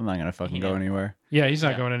knew. I'm not gonna fucking He go knew. anywhere. Yeah, he's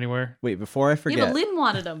not going anywhere. Wait, before I Yeah, forget. but Lynn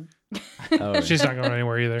wanted them. Oh, She's not going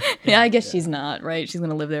anywhere either. Yeah, I guess she's not, right? She's going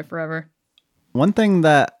to live there forever. one thing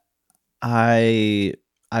that I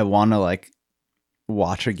want to like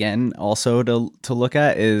watch again, also to look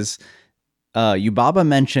at is, Yubaba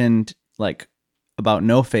mentioned like about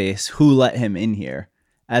No Face, who let him in here,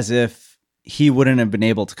 as if he wouldn't have been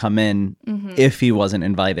able to come in Mm-hmm. if he wasn't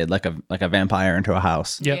invited, like a vampire into a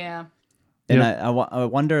house. Yep. Yeah. And Yep. I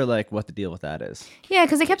wonder like what the deal with that is. Yeah,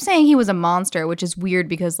 because they kept saying he was a monster, which is weird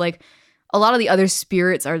because like a lot of the other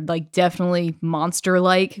spirits are like definitely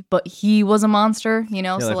monster-like, but he was a monster, you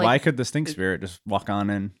know. Yeah, so like, like, why could the stink spirit just walk on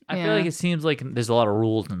in? I feel Yeah. like it seems like there's a lot of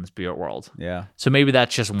rules in the spirit world. Yeah. So maybe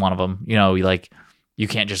that's just one of them. You know, you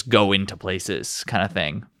can't just go into places kind of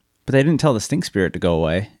thing. But they didn't tell the stink spirit to go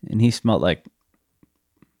away, and he smelled like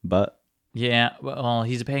butt. Yeah, well,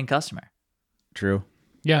 he's a paying customer. True.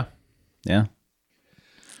 Yeah. Yeah.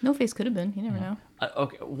 No Face could have been. You never know.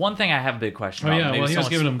 Okay, one thing I have a big question Oh about. yeah. maybe Well, he was someone's-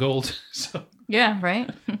 giving him gold. So Yeah, right.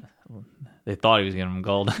 They thought he was giving him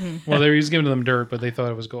gold. well, he was giving them dirt, but they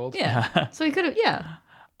thought it was gold. Yeah. So he could have. Yeah.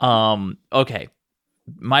 Okay.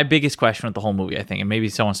 My biggest question with the whole movie, I think, and maybe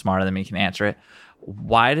someone smarter than me can answer it.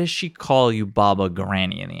 Why does she call you Baba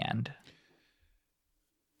Granny in the end?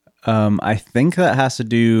 I think that has to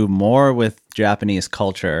do more with Japanese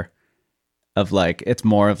culture of like, it's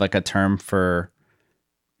more of like a term for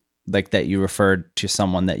like that you referred to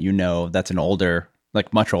someone that you know that's an older,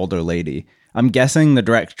 like much older lady. I'm guessing the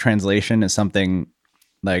direct translation is something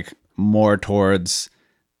like more towards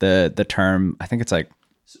the term, I think it's like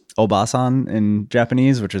obasan in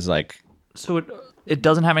Japanese, which is like, So it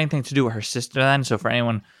doesn't have anything to do with her sister then. So for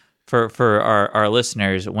anyone, for our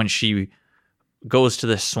listeners, when she goes to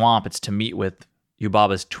the swamp, it's to meet with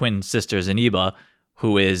Yubaba's twin sister Zeniba,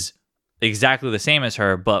 who is exactly the same as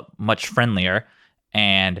her but much friendlier.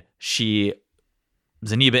 And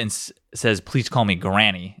Zeniba says, "Please call me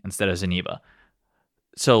Granny" instead of Zeniba.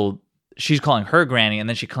 So she's calling her Granny, and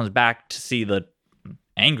then she comes back to see the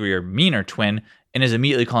angrier, meaner twin, and is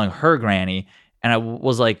immediately calling her Granny. And I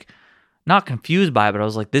was like, not confused by it, but I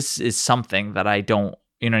was like, this is something that I don't,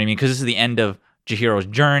 you know what I mean? Because this is the end of Chihiro's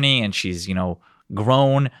journey, and she's,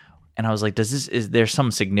 grown. And I was like, is there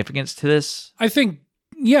some significance to this? I think,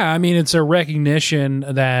 yeah, I mean, it's a recognition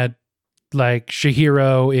that like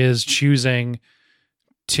Chihiro is choosing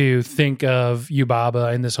to think of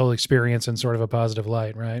Yubaba in this whole experience in sort of a positive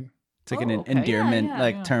light, right? it's like Oh, an okay. Yeah, endearment, yeah,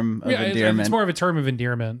 like yeah. term of Yeah, endearment. it's more of a term of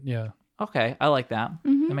endearment. Yeah. Okay, I like that.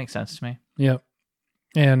 Mhm. That makes sense to me. Yep.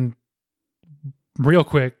 And real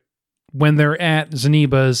quick, when they're at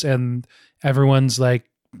Zeniba's and everyone's like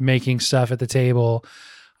making stuff at the table,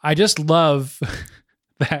 I just love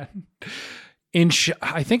that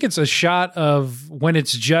I think it's a shot of when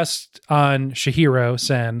it's just on Chihiro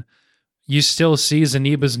Sen, you still see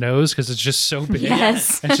Zeniba's nose because it's just so big.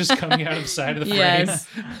 Yes. It's just coming out of the side of the frame. Yes.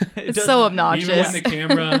 It's so obnoxious. Even when the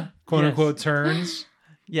camera, quote Yes. unquote, turns,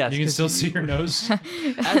 Yes, you can 'cause still see her nose.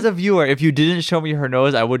 as a viewer, if you didn't show me her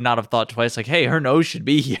nose, I would not have thought twice. Like, hey, her nose should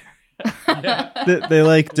be here. They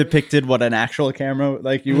like depicted what an actual camera,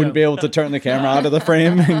 like you wouldn't be able to turn the camera out of the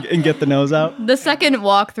frame and get the nose out. The second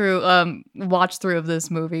watch through of this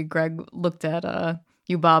movie, Greg looked at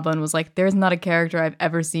Yubaba and was like, "There's not a character I've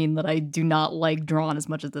ever seen that I do not like drawn as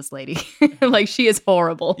much as this lady. Like she is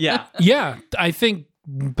horrible." Yeah. Yeah, I think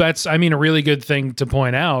that's, a really good thing to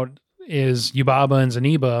point out is Yubaba and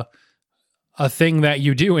Zeniba. A thing that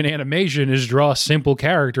you do in animation is draw simple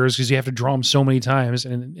characters because you have to draw them so many times,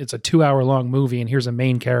 and it's a 2-hour long movie, and here's a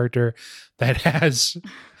main character that has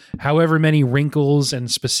however many wrinkles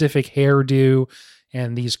and specific hairdo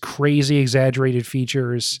and these crazy exaggerated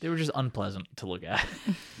features. They were just unpleasant to look at.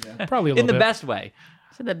 Probably a In little the bit. best way.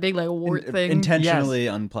 So that big like wart thing. Intentionally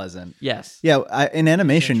unpleasant. Yes. Yeah, in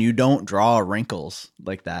animation, you don't draw wrinkles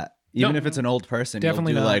like that. Even No. if it's an old person,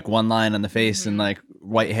 Definitely you'll do not. like one line on the face and like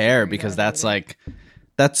white hair because that's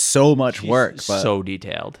so much work. But So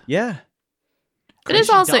detailed. yeah, It is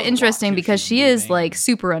She also does a lot, interesting too. because She's she is moving. like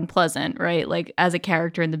super unpleasant, right? Like as a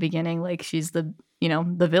character in the beginning, like she's the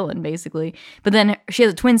the villain basically. But then she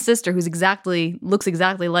has a twin sister who's looks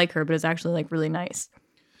exactly like her, but is actually like really nice.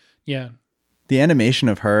 Yeah. the animation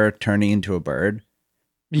of her turning into a bird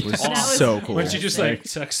was Yeah. was- so cool. When she just like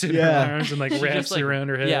tucks it in Yeah. her arms and like She wraps just, like, it around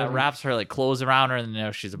her head. Yeah, wraps her like clothes around her, and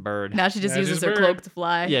now she's a bird. Now she just Yeah, uses she's her a cloak bird. to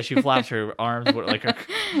fly. Yeah, she flaps her arms with like her.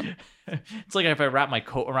 It's like if I wrap my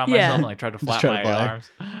coat around Yeah. myself and like try to flap try my to fly.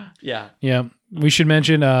 arms. Yeah. Yeah. We should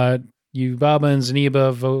mention Yubaba and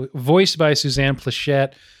Zeniba, voiced by Suzanne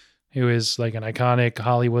Plachette, who is like an iconic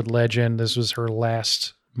Hollywood legend. This was her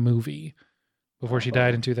last movie before she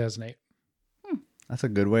died in 2008. That's a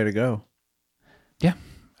good way to go. Yeah,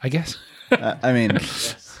 I guess. I mean,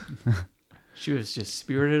 She was just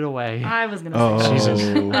spirited away. I was gonna oh, say Jesus.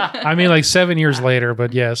 I mean, like 7 years later,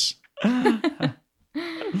 but yes. well,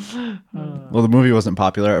 the movie wasn't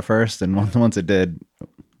popular at first, and once it did,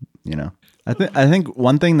 I think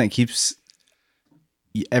one thing that keeps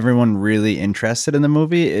everyone really interested in the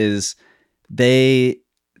movie is they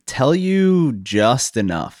tell you just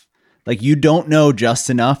enough. Like you don't know just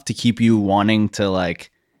enough to keep you wanting to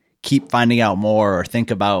like keep finding out more or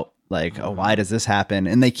think about like, oh, why does this happen?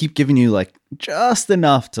 And they keep giving you like just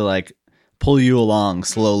enough to like pull you along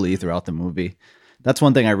slowly throughout the movie. That's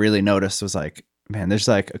one thing I really noticed was like, man, there's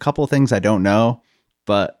like a couple of things I don't know,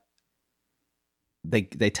 but they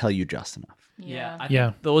tell you just enough. Yeah. I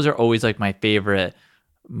Yeah. think those are always like my favorite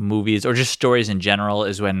movies or just stories in general,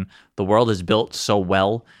 is when the world is built so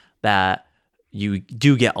well that you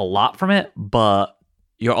do get a lot from it, but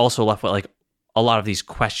you're also left with like a lot of these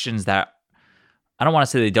questions that I don't want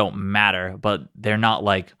to say they don't matter, but they're not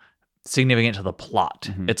like significant to the plot.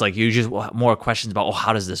 It's like you just want more questions about, oh,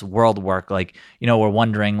 how does this world work? Like, you know, we're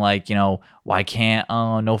wondering like, you know, why can't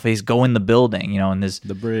No Face go in the building, you know, and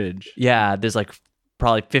The bridge. there's like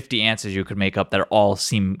probably 50 answers you could make up that all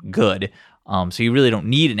seem good. So you really don't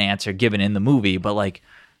need an answer given in the movie, but like,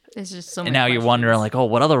 There's just so and many now you're questions. wondering like, oh,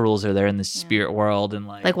 what other rules are there in the spirit world? And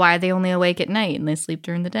like Like, why are they only awake at night and they sleep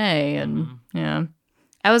during the day? And yeah.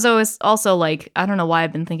 I was always also like, I don't know why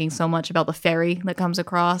I've been thinking so much about the ferry that comes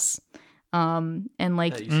across. And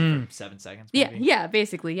like, that you see for 7 seconds. yeah, Maybe. yeah,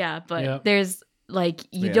 basically, yeah. But Yeah. there's like,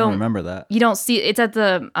 you I don't remember that. you don't see it's at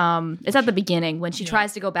the beginning when she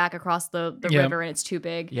tries to go back across the Yeah. river and it's too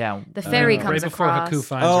big. Yeah. The ferry Right comes before across. Haku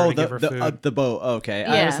finds her to give her food. the boat. Okay,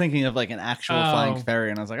 I Yeah. was thinking of like an actual Oh. flying ferry,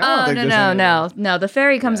 and I was like, Oh, oh, no. The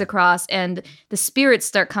ferry comes Yeah. across and the spirits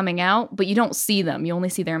start coming out, but you don't see them. You only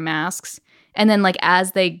see their masks. And then like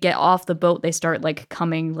as they get off the boat, they start like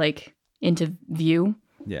coming like into view.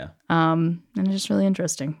 Yeah, And it's just really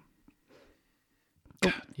interesting.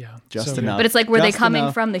 Yeah, just so good. enough. But it's like, were they Just coming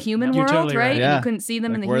enough. from the human You're world, totally right? right. And Yeah. you couldn't see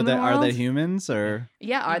them in Like, the human are world. they humans or?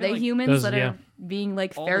 Yeah, are Even, they like, humans those- that yeah. are being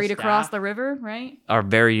like All ferried the across staff- the river, right? Are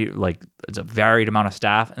very like, it's a varied amount of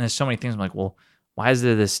staff. And there's so many things I'm like, well, why is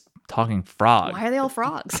there this talking frog? Why are they all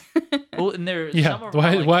frogs? Well, and there, Yeah, some of them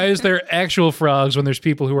are, like, why is there actual frogs when there's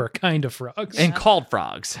people who are kind of frogs? and called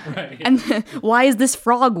frogs? And why is this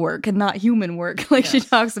frog work and not human work? Like she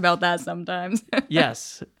talks about that sometimes.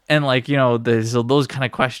 Yes. And like, you know, there's those kind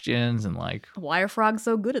of questions and like, Why are frogs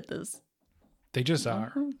so good at this? They just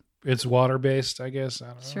are. It's water based, I guess. I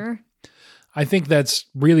don't know. Sure. I think that's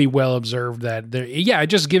really well observed that there, yeah, it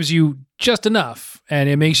just gives you just enough and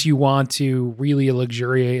it makes you want to really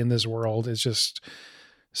luxuriate in this world. It's just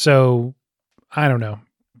so, I don't know,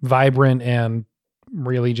 vibrant and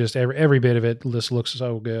really just every bit of it just looks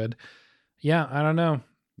so good. Yeah, I don't know.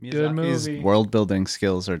 Good Miyazaki's movie. world building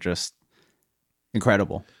skills are just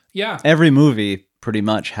incredible. Yeah. Every movie pretty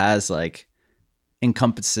much has like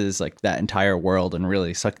encompasses like that entire world and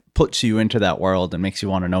really puts you into that world and makes you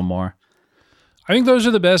want to know more. I think those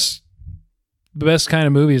are the best kind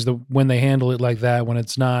of movies when they handle it like that, when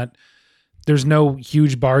it's not, there's no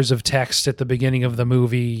huge bars of text at the beginning of the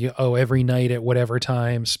movie. Oh, every night at whatever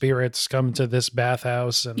time, spirits come to this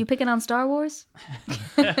bathhouse. And You picking on Star Wars?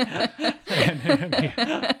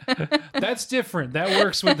 that's different. That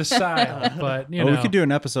works with the style, but you know. We could do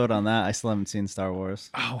an episode on that. I still haven't seen Star Wars.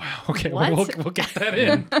 Oh, wow. Okay. What? We'll get that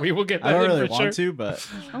in. We will get that I don't in really for want sure. to, but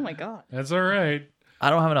Oh my god. That's all right. I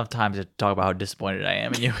don't have enough time to talk about how disappointed I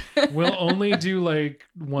am in you. We'll only do like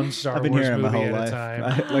one Star I've been Wars hearing it my movie whole at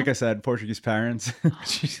life. a time. Like I said, Portuguese parents.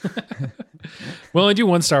 We'll only do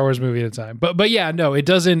one Star Wars movie at a time. But yeah, no, it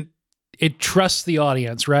doesn't. It trusts the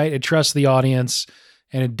audience, right? It trusts the audience,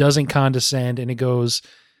 and it doesn't condescend. And it goes.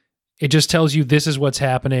 It just tells you this is what's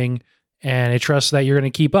happening, and it trusts that you're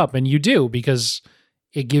going to keep up, and you do because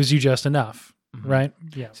it gives you just enough, right?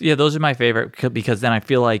 Yeah. So yeah, those are my favorite because then I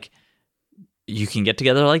feel like you can get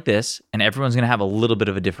together like this and everyone's going to have a little bit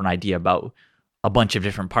of a different idea about a bunch of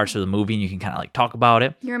different parts of the movie and you can kind of like talk about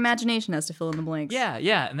it. Your imagination has to fill in the blanks. Yeah,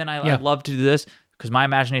 yeah. And then I Yeah. love to do this because my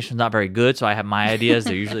imagination is not very good. So I have my ideas.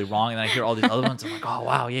 They're usually wrong. And then I hear all these other ones. I'm like, oh,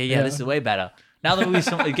 wow. Yeah. This is way better. Now the movie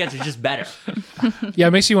it gets is just better. Yeah,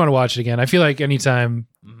 it makes you want to watch it again. I feel like anytime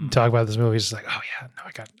you talk about this movie, it's just like, oh yeah,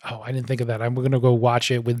 no, I didn't think of that. I'm going to go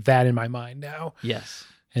watch it with that in my mind now Yes.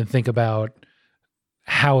 and think about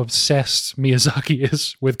how obsessed Miyazaki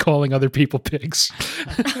is with calling other people pigs.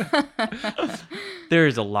 There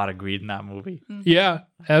is a lot of greed in that movie. Yeah,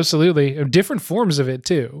 absolutely. And different forms of it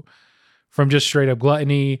too, from just straight up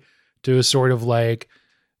gluttony to a sort of like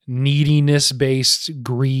neediness based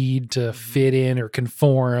greed to fit in or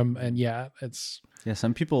conform. And yeah, it's Yeah,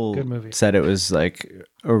 some people Good movie. said it was like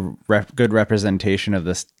a good representation of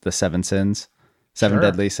the seven sins, seven Sure.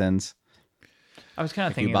 deadly sins. I was kind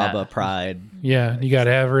of Like thinking Yubaba, that. pride. yeah, you got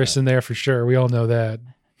avarice in there for sure. We all know that.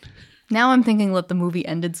 Now I'm thinking that the movie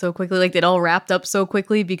ended so quickly, like it all wrapped up so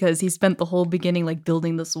quickly because he spent the whole beginning like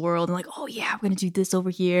building this world and like, oh yeah, we're gonna do this over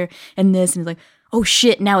here and this, and he's like, oh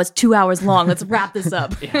shit, now it's 2 hours long. Let's wrap this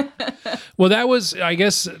up. Well, that was, I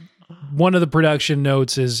guess, one of the production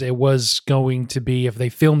notes is it was going to be, if they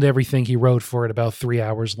filmed everything he wrote for it, about 3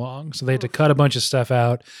 hours long. So they had to cut a bunch of stuff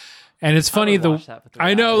out. And it's funny,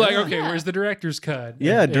 I know, like, okay, Yeah. where's the director's cut?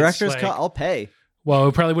 Yeah, It's director's like, cut. I'll pay. Well,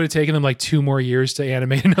 it probably would have taken them like 2 more years to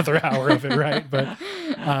animate another hour of it, right? But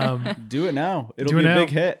Do it now. It'll Do it be a now. big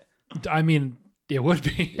hit. I mean, it would be.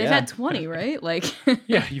 They've Yeah. had 20, right? Like,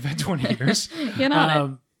 Yeah, you've had 20 years. get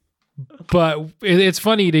on But it's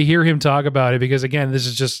funny to hear him talk about it because, again, this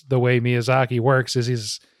is just the way Miyazaki works.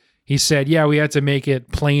 He said, yeah, we had to make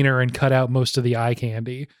it plainer and cut out most of the eye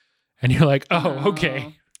candy. And you're like, oh,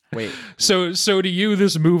 okay. Wait. So to you,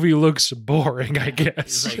 this movie looks boring, I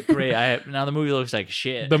It's guess. like, great. Now the movie looks like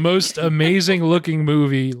shit. The most amazing looking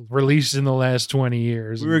movie released in the last 20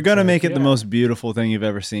 years. We were going to It's make like, it the yeah. most beautiful thing you've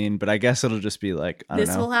ever seen, but I guess it'll just be like, I don't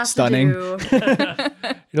This know, will have stunning. to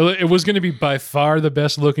It was going to be by far the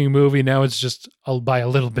best looking movie. Now it's just by a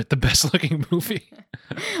little bit the best looking movie.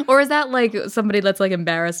 do. Or is that like somebody that's like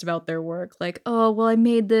embarrassed about their work? Like, oh, well, I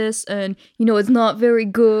made this and, it's not very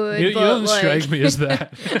good. It but, doesn't like... strike me as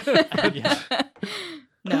that.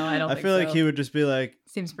 No, I don't I think feel like so. he would just be like,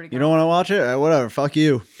 Seems pretty good. you don't want to watch it? Whatever, fuck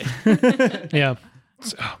you. Yeah.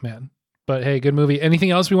 Oh, man. But hey, good movie.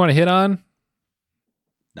 Anything else we want to hit on?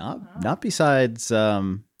 Not besides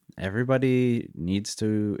everybody needs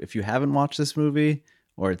to, if you haven't watched this movie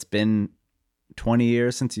or it's been 20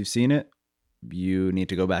 years since you've seen it, you need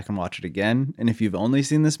to go back and watch it again. And if you've only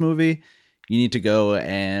seen this movie, you need to go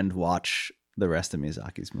and watch the rest of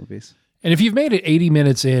Miyazaki's movies. And if you've made it 80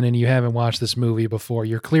 minutes in and you haven't watched this movie before,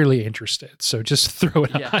 you're clearly interested. So just throw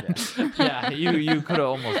it on. Yeah, you could have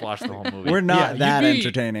almost watched the whole movie. We're not Yeah, that you'd be-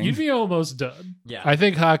 entertaining. You'd be almost done. Yeah. I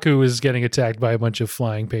think Haku is getting attacked by a bunch of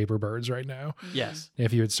flying paper birds right now. Yes.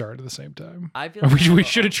 If you had started at the same time. I feel We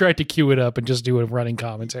should have tried to cue it up and just do a running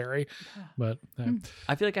commentary. But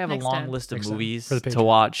I feel like I have Next a long time. list of Next time. movies For the to Patreon.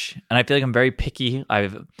 watch, and I feel like I'm very picky.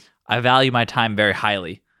 I value my time very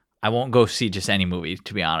highly. I won't go see just any movie,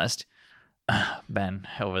 to be honest. Ben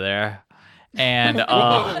over there, and whoa.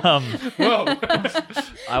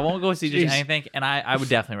 I won't go see just Jeez. anything. And I would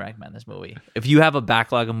definitely recommend this movie. If you have a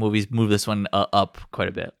backlog of movies, move this one up quite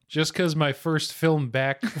a bit. Just because my first film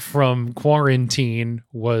back from quarantine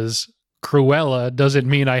was Cruella doesn't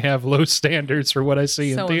mean I have low standards for what I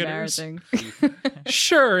see so in theaters. embarrassing.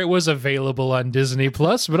 Sure, it was available on Disney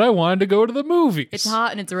Plus, but I wanted to go to the movies. It's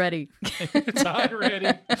hot and it's ready. It's hot already.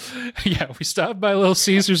 Yeah, we stopped by Little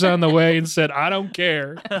Caesars on the way and said, I don't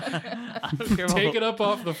care. Take it up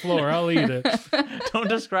off the floor. I'll eat it. Don't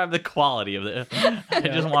describe the quality of it. I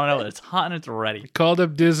just want to know that it's hot and it's ready. Called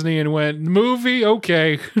up Disney and went, movie?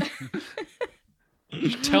 Okay.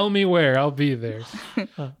 Tell me where. I'll be there.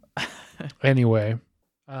 Anyway.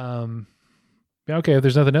 Okay, if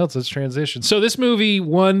there's nothing else, let's transition. So this movie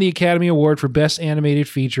won the Academy Award for Best Animated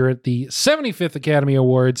Feature at the 75th Academy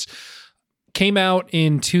Awards. Came out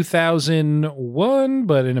in 2001,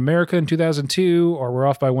 but in America in 2002, or we're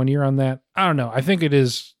off by 1 year on that. I don't know. I think it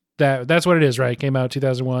is that's what it is, right? Came out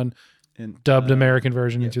 2001, And, dubbed American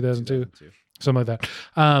version in 2002. Something like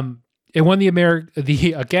that. It won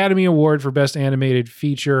the Academy Award for Best Animated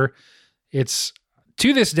Feature. It's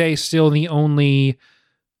to this day still the only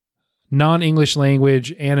non-English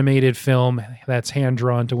language animated film that's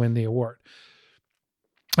hand-drawn to win the award.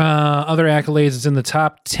 Other accolades, it's in the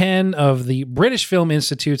top 10 of the British Film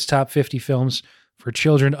Institute's top 50 films for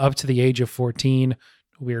children up to the age of 14.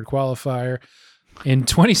 Weird qualifier. In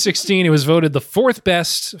 2016, it was voted the 4th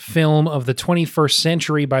best film of the 21st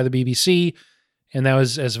century by the BBC, and that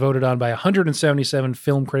was as voted on by 177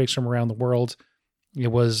 film critics from around the world.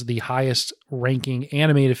 It was the highest ranking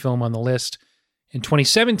animated film on the list. In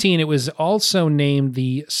 2017, it was also named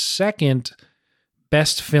the 2nd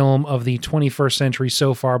best film of the 21st century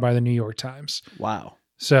so far by the New York Times. Wow.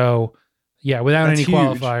 So, yeah, without That's any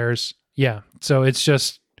huge. qualifiers. Yeah. So it's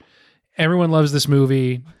just everyone loves this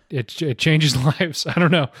movie. It changes lives. I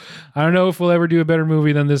don't know. I don't know if we'll ever do a better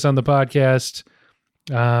movie than this on the podcast.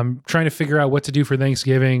 Trying to figure out what to do for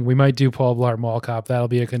Thanksgiving. We might do Paul Blart Mall Cop. That'll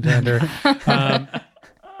be a contender.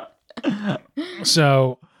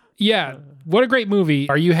 So, yeah, what a great movie.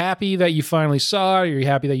 Are you happy that you finally saw it? Are you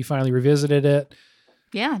happy that you finally revisited it?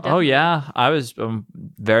 Yeah. Oh Definitely. yeah, I was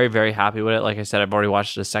very, very happy with it. Like I said, I've already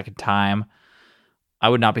watched it a second time. I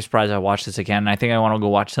would not be surprised if I watched this again. I think I want to go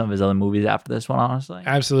watch some of his other movies after this one, honestly.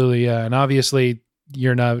 Absolutely, yeah. And obviously,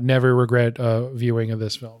 you're never regret viewing of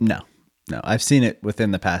this film. No, I've seen it within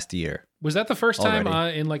the past year. Was that the first time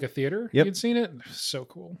Already. in like a theater Yep. you'd seen it? So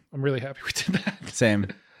cool. I'm really happy we did that. Same.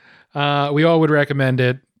 We all would recommend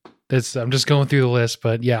it. I'm just going through the list,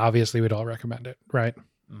 but yeah, obviously we'd all recommend it, right?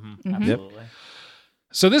 Mhm. Absolutely.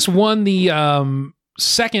 So this won the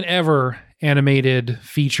second ever animated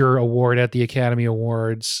feature award at the Academy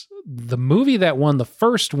Awards. The movie that won the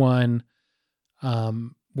first one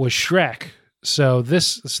was Shrek. So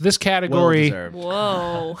this category, Well-deserved.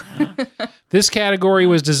 Whoa. this category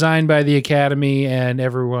was designed by the Academy, and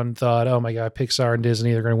everyone thought, "Oh my God, Pixar and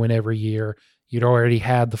Disney, they're going to win every year." You'd already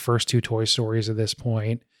had the first two Toy Stories at this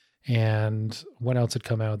point, and what else had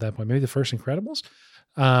come out at that point? Maybe the first Incredibles.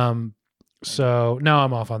 So no,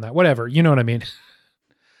 I'm off on that. Whatever, you know what I mean.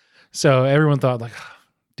 So everyone thought like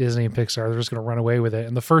Disney and Pixar, they're just going to run away with it.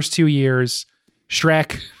 And the first 2 years,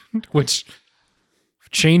 Shrek, which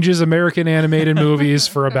changes American animated movies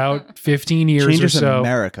for about 15 years Changes or so.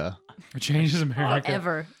 America. Changes America.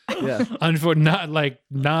 Ever. Yeah.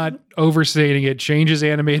 Not overstating it, changes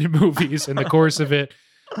animated movies in the course of it,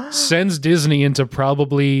 sends Disney into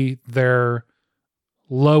probably their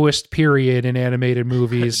lowest period in animated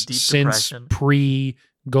movies Deep since depression.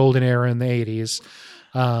 pre-golden era in the 80s.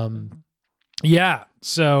 Yeah,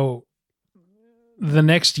 so the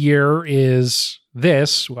next year is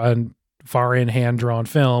this on far in hand-drawn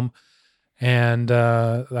film, and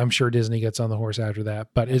I'm sure Disney gets on the horse after that.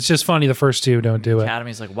 But it's just funny the first two don't do it.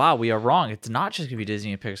 Academy's like, wow, we are wrong. It's not just gonna be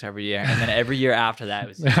Disney and Pixar every year, and then every year after that it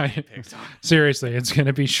was Disney and Pixar. Seriously, it's going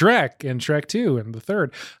to be Shrek and Shrek 2 and the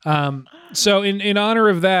third. So in honor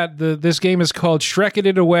of that, this game is called Shrek-It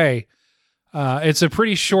It Away. It's a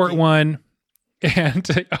pretty short one. And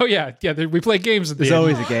we play games at the There's end.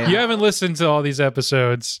 always a game. You haven't listened to all these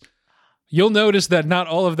episodes. You'll notice that not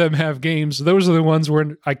all of them have games. Those are the ones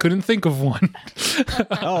where I couldn't think of one.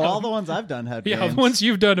 Oh, all the ones I've done had Yeah, games. the ones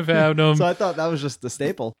you've done have had them. So I thought that was just the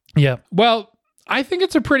staple. Yeah. Well, I think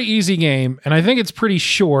it's a pretty easy game, and I think it's pretty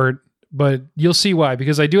short, but you'll see why,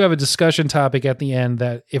 because I do have a discussion topic at the end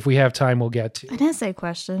that if we have time, we'll get to. An essay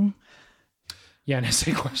question. Yeah, an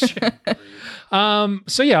essay question.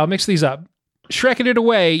 So yeah, I'll mix these up. Shrek-It It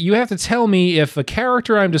Away, you have to tell me if a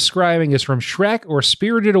character I'm describing is from Shrek or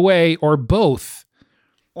Spirited Away or both.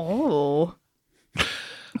 Oh.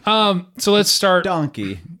 So let's start.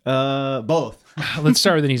 Donkey. Both. Let's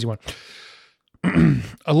start with an easy one.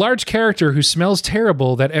 A large character who smells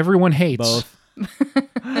terrible that everyone hates. Both.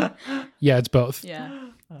 Yeah, it's both.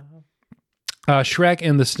 Yeah. Shrek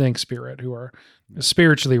and the Stink Spirit, who are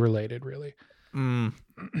spiritually related, really.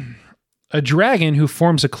 A dragon who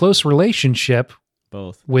forms a close relationship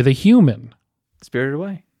Both. with a human. Spirited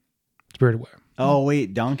Away. Spirited Away. Oh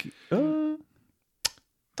wait, donkey.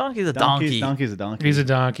 Donkey's a donkey. Donkey's a donkey. He's a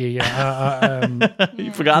donkey. Yeah.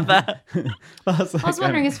 You forgot that? I was I was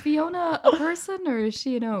wondering, is Fiona a person or is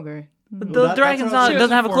she an ogre? The dragon's not. She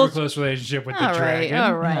Doesn't have a form close. relationship with the All right, dragon.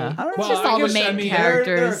 all right. Yeah. I don't It's know. just Well, I all the guess, main I mean, They're a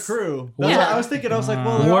characters. crew. Yeah. That's what I was thinking. I was like,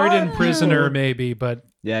 well, there Warden, are prisoner, two. maybe, but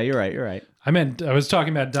Yeah, you're right. You're right. I was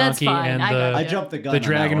talking about That's donkey fine, and I got I you. jumped the gun. the on that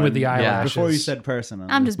dragon one. with the eyelashes. Before you said person.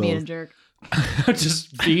 I'm just being a both. jerk.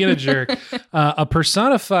 just being a jerk. A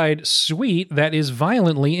personified sweet that is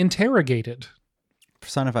violently interrogated.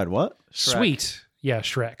 Personified what? Shrek. Sweet. Yeah,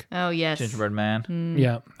 Shrek. Oh, yes. Gingerbread Man. Mm.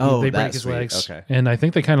 Yeah. Oh, they break that's his sweet. legs. Okay. And I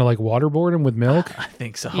think they kind of like waterboard him with milk. I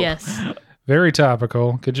think so. Yes. Very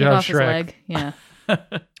topical. Good Took job, off his Shrek. leg. Yeah.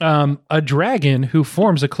 A dragon who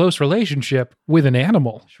forms a close relationship with an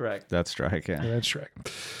animal. Shrek. That's Shrek. Yeah, Yeah. that's Shrek.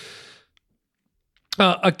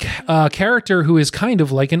 A character who is kind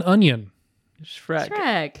of like an onion. Shrek.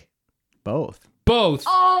 Shrek. Both. Both.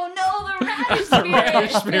 Oh, no, the radish spirit.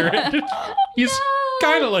 Radish spirit. He's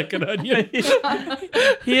kind of like an onion.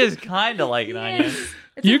 He is kind of like an onion. Yes.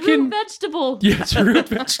 It's You a root can- vegetable. Yeah, it's a root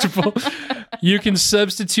vegetable. You can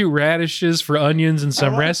substitute radishes for onions in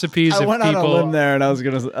some recipes. I if went on a people, limb there, and I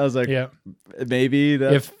was like, yeah, maybe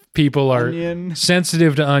that if people are onion.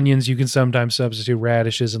 sensitive to onions, you can sometimes substitute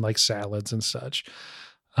radishes in like salads and such.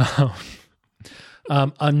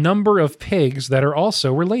 A number of pigs that are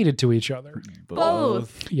also related to each other.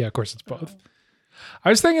 Both. Yeah, of course it's both. I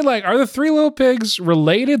was thinking, like, are the three little pigs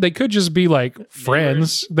related? They could just be like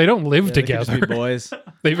friends. They don't live They could just together. be boys.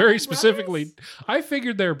 They very specifically. I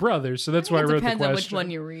figured they're brothers, so that's why I It wrote the depends question. on which one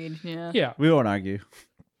you read. Yeah. Yeah. We won't argue.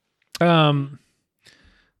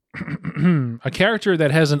 A character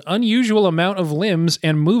that has an unusual amount of limbs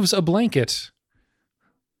and moves a blanket.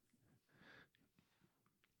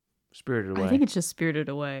 Spirited Away. I think it's just Spirited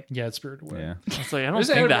Away. Yeah, it's Spirited Away. Yeah. It's like, I don't Just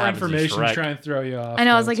think added that more happens in information to Shrek. try and throw you off. I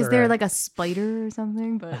know. I but was like, it's is there all right. like a spider or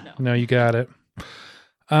something? But no. No, you got it.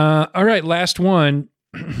 All right, last one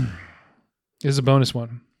is a bonus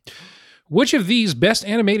one. Which of these best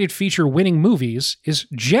animated feature winning movies is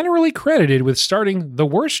generally credited with starting the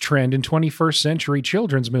worst trend in 21st century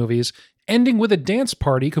children's movies ending with a dance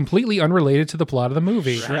party completely unrelated to the plot of the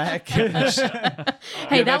movie. Shrek.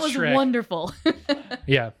 Hey, that that's was Shrek. wonderful.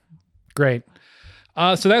 Yeah, great.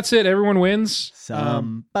 So that's it. Everyone wins.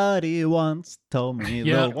 Somebody once told me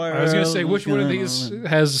Yeah, the world I was going to say, which one of these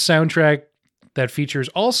has a soundtrack that features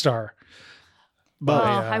All Star? But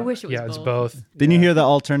I wish it was Yeah, it's both. both. didn't you hear the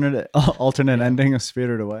alternate ending of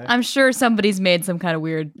Spirited Away? I'm sure somebody's made some kind of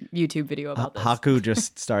weird YouTube video about this. Haku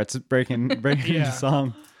just starts breaking Yeah. the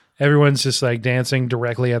song. Everyone's just like dancing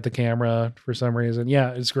directly at the camera for some reason.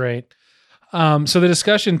 Yeah, it's great. So the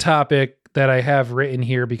discussion topic that I have written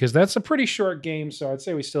here, because that's a pretty short game, so I'd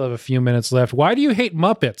say we still have a few minutes left. Why do you hate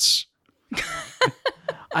Muppets?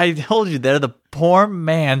 I told you they're the poor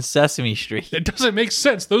man's Sesame Street. It doesn't make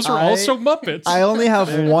sense. Those are also Muppets. I only have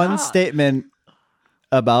They're one not. statement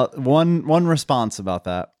about one response about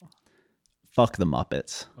that. Fuck the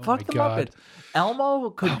Muppets. Fuck the God. Muppets. Elmo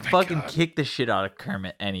could fucking kick the shit out of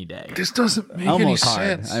Kermit any day. This doesn't make any Almost hard.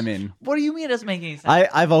 sense. I mean, What do you mean it doesn't make any sense?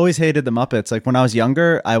 I've always hated the Muppets. Like when I was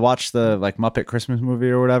younger, I watched the like Muppet Christmas movie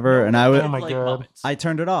or whatever, and I would Oh my God. I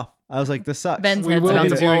turned it off. I was like, this sucks. Ben's we head's will about be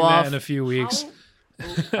to doing blow that off. in a few weeks.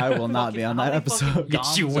 I will not be on that episode.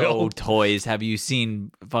 Yes, you will. Toys have you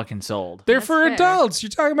seen fucking sold? They're That's for fair. adults. You're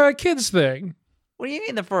talking about a kids thing. What do you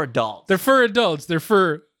mean they're for adults? They're for adults. They're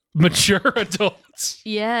for mature adults.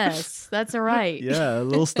 Yes, that's right. Yeah,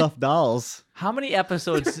 little stuffed dolls. How many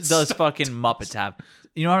episodes does fucking Muppets have?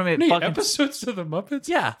 You know what I mean? How many Fucking episodes of the Muppets?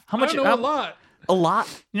 yeah. How much? I don't know, a lot. A lot.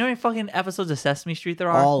 You know how many fucking episodes of Sesame Street there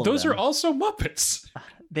are? All of Those them. are also Muppets.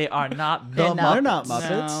 They are not the They're not. They're not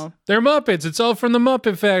Muppets. No. They're Muppets. It's all from the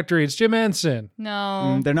Muppet Factory. It's Jim Henson.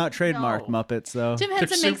 No. They're not trademarked No. Muppets though. Jim Henson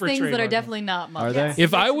makes super things that are trademarked. definitely not Muppets. Are they?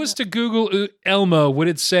 If I was to Google Elmo, would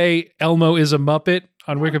it say Elmo is a Muppet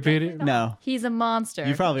on Wikipedia? No, He's a monster.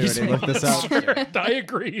 you probably already looked this up. I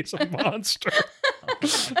agree. He's a monster.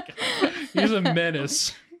 He's a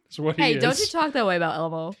menace. That's what he Hey, is. don't you talk that way about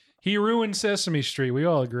Elmo. He ruined Sesame Street. We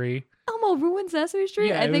all agree. Elmo ruined Sesame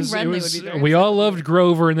Street? I it think was- Renly it was- would be very We upset all with loved you.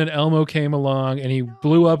 Grover, and then Elmo came along, and he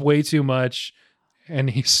blew up way too much, and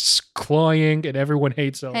he's cloying, and everyone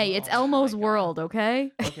hates Elmo. Hey, it's Elmo's world,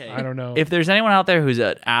 okay? Okay. I don't know. If there's anyone out there who's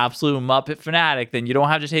an absolute Muppet fanatic, then you don't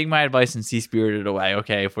have to take my advice and see Spirited Away,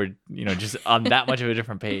 okay? If we're, just on that much of a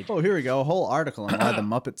different page. Oh, here we go. A whole article on why the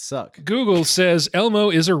Muppets suck. Google says Elmo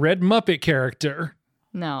is a red Muppet character.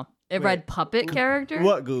 No. A red puppet character?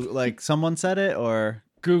 What? Google? Like someone said it, or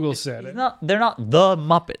Google said it. They're not the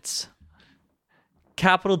Muppets.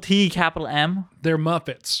 Capital T, capital M. They're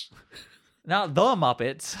Muppets. Not the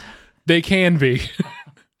Muppets. They can be.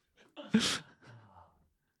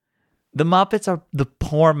 The Muppets are the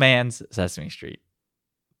poor man's Sesame Street.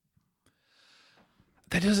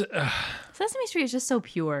 That doesn't. Sesame Street is just so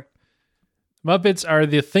pure. Muppets are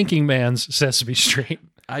the thinking man's Sesame Street.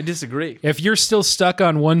 I disagree. If you're still stuck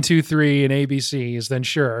on 1, 2, 3 and ABCs, then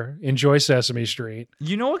sure, enjoy Sesame Street.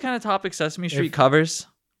 You know what kind of topic Sesame Street covers?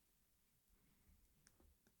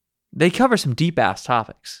 They cover some deep ass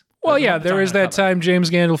topics. Well, The yeah, Muppets there aren't was gonna that cover. time James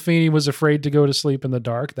Gandolfini was afraid to go to sleep in the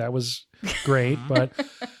dark. That was great, but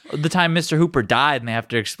The time Mr. Hooper died and they have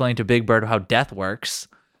to explain to Big Bird how death works.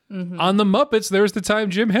 on the Muppets, there was the time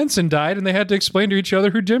Jim Henson died, and they had to explain to each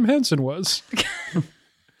other who Jim Henson was.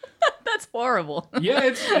 That's horrible. Yeah,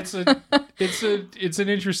 it's an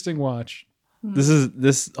interesting watch.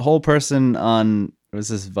 this whole person on was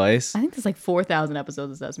this Vice I think there's like 4,000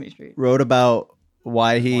 episodes of Sesame Street. wrote about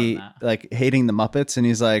why he More than that. like hating the Muppets, and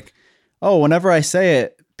he's like, oh, whenever I say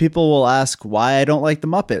it, people will ask why I don't like the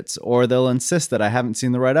Muppets, or they'll insist that I haven't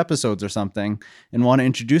seen the right episodes or something, and want to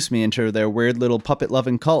introduce me into their weird little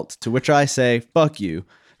puppet-loving cult, to which I say, fuck you.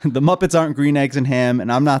 The Muppets aren't green eggs and ham,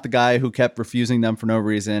 and I'm not the guy who kept refusing them for no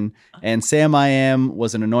reason, and Sam I Am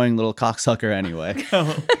was an annoying little cocksucker anyway.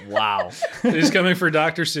 Wow. He's coming for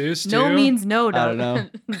Dr. Seuss, too. No means no, I don't know.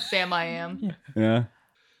 Sam I am. Yeah.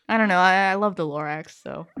 I don't know. I love the Lorax,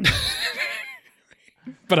 so.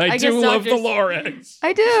 But I I do guess love the Dr. Lorax.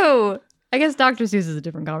 I do. I guess Dr. Seuss is a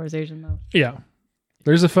different conversation, though. Yeah.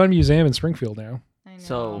 There's a fun museum in Springfield now. I know.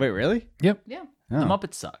 So Wait, really? Yep. yeah. Oh, the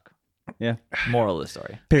Muppets suck. yeah. Moral of the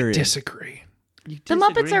story. Period. Disagree. The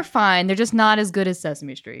Muppets are fine. They're just not as good as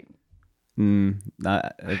Sesame Street.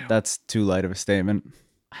 That's too light of a statement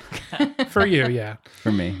For you, yeah.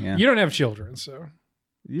 for me. Yeah. You don't have children, so.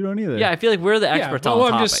 You don't either. Yeah, I feel like we're the Yeah, experts well, on the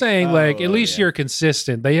I'm topic. just saying, like, at Oh, least yeah. you're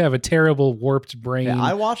consistent. They have a terrible warped brain. Yeah,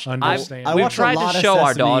 I watched. Understand. I We've watched a tried lot to of show our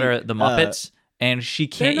Sesame, daughter the Muppets, and she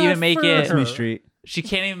can't They're not even make for it. her. Sesame Street. She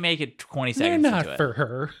can't even make it 20 They're seconds not into for it.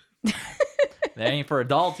 her. They ain't for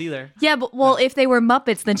adults either. Yeah, but well, if they were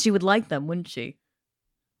Muppets, then she would like them, wouldn't she?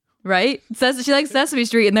 Right? Says she likes Sesame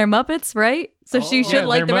Street and they're Muppets, right? So she should Yeah,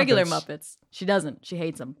 like they're the regular Muppets. Muppets. She doesn't. She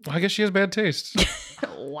hates them. I guess she has bad taste.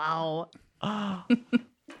 Wow.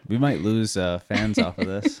 We might lose fans off of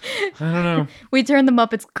this. I don't know. We turned the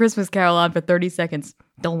Muppets Christmas Carol on for 30 seconds.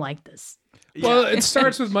 Don't like this. Well, it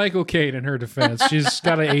starts with Michael Caine in her defense. She's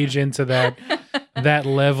got to age into that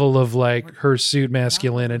level of like her suit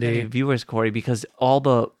masculinity. Viewers, Corey, because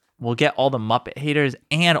we'll get all the Muppet haters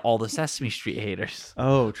and all the Sesame Street haters.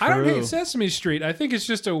 Oh, true. I don't hate Sesame Street. I think it's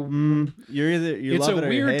just You're either you it's love a it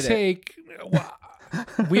or you weird hate it. take.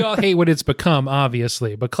 We all hate what it's become,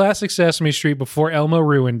 obviously, but classic Sesame Street before Elmo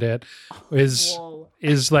ruined it is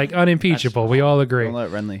like unimpeachable. We all agree. Don't let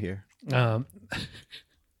Renly hear.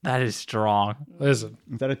 That is strong. Listen,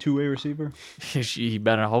 Is that a two-way receiver? She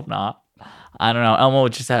better hope not. I don't know. Elmo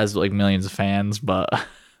just has like millions of fans, but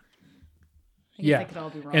yeah,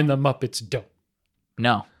 and the Muppets don't.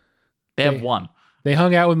 no, they have one. They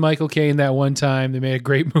hung out with Michael Caine that one time. They made a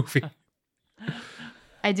great movie.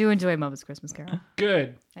 I do enjoy Muppets Christmas Carol.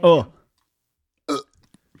 Good. Oh. All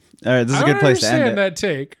right, this is a good place to end it. That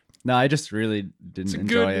take. No, I just really didn't It's a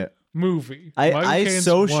enjoy good it. movie. Michael I Caine's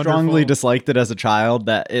so wonderful. strongly disliked it as a child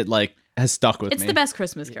that it like has stuck with It's me. the best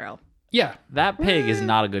Christmas Carol. Yeah, That pig is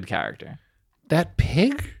not a good character. that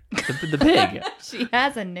pig. The pig. She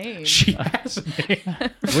has a name. She has a name.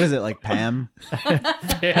 What is it, like Pam?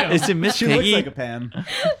 Is it Miss She looks Piggy? like a Pam.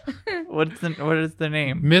 What is the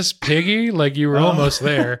name? Miss Piggy. Like you were almost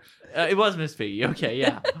there. It was Miss Piggy. Okay,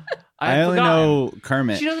 yeah. I had only forgotten. know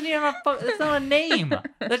Kermit. She doesn't even have that's not a name.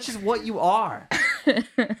 That's just what you are.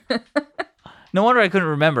 No wonder I couldn't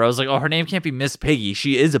remember. I was like, oh, her name can't be Miss Piggy.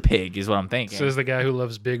 She is a pig, is what I'm thinking. Says the guy who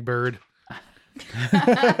loves Big Bird.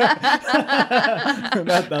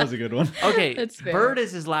 that was a good one. Okay, That's fair. Bird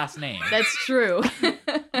is his last name. That's true.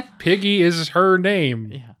 Piggy is her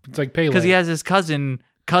name. Yeah. It's like Pele. Because he has his cousin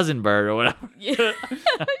Bird or whatever. Yeah, he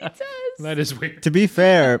does. That is weird. To be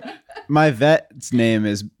fair, my vet's name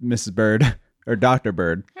is Mrs. Bird or Dr.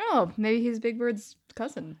 Bird. Oh, maybe he's Big Bird's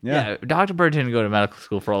cousin. Yeah. Dr. Bird didn't go to medical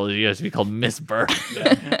school for all those years to be called Miss Bird.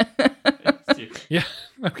 Yeah.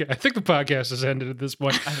 Okay. I think the podcast has ended at this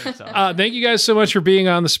point. I think so. Thank you guys so much for being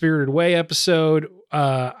on the Spirited Away episode.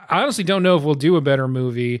 I honestly don't know if we'll do a better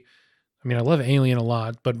movie. I mean, I love Alien a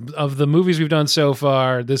lot, but of the movies we've done so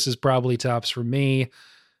far, this is probably tops for me.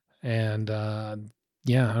 And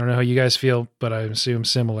yeah, I don't know how you guys feel, but I assume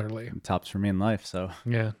similarly. Tops for me in life, so.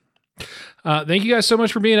 Yeah. Thank you guys so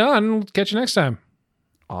much for being on. We'll catch you next time.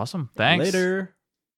 Awesome. Thanks. Later.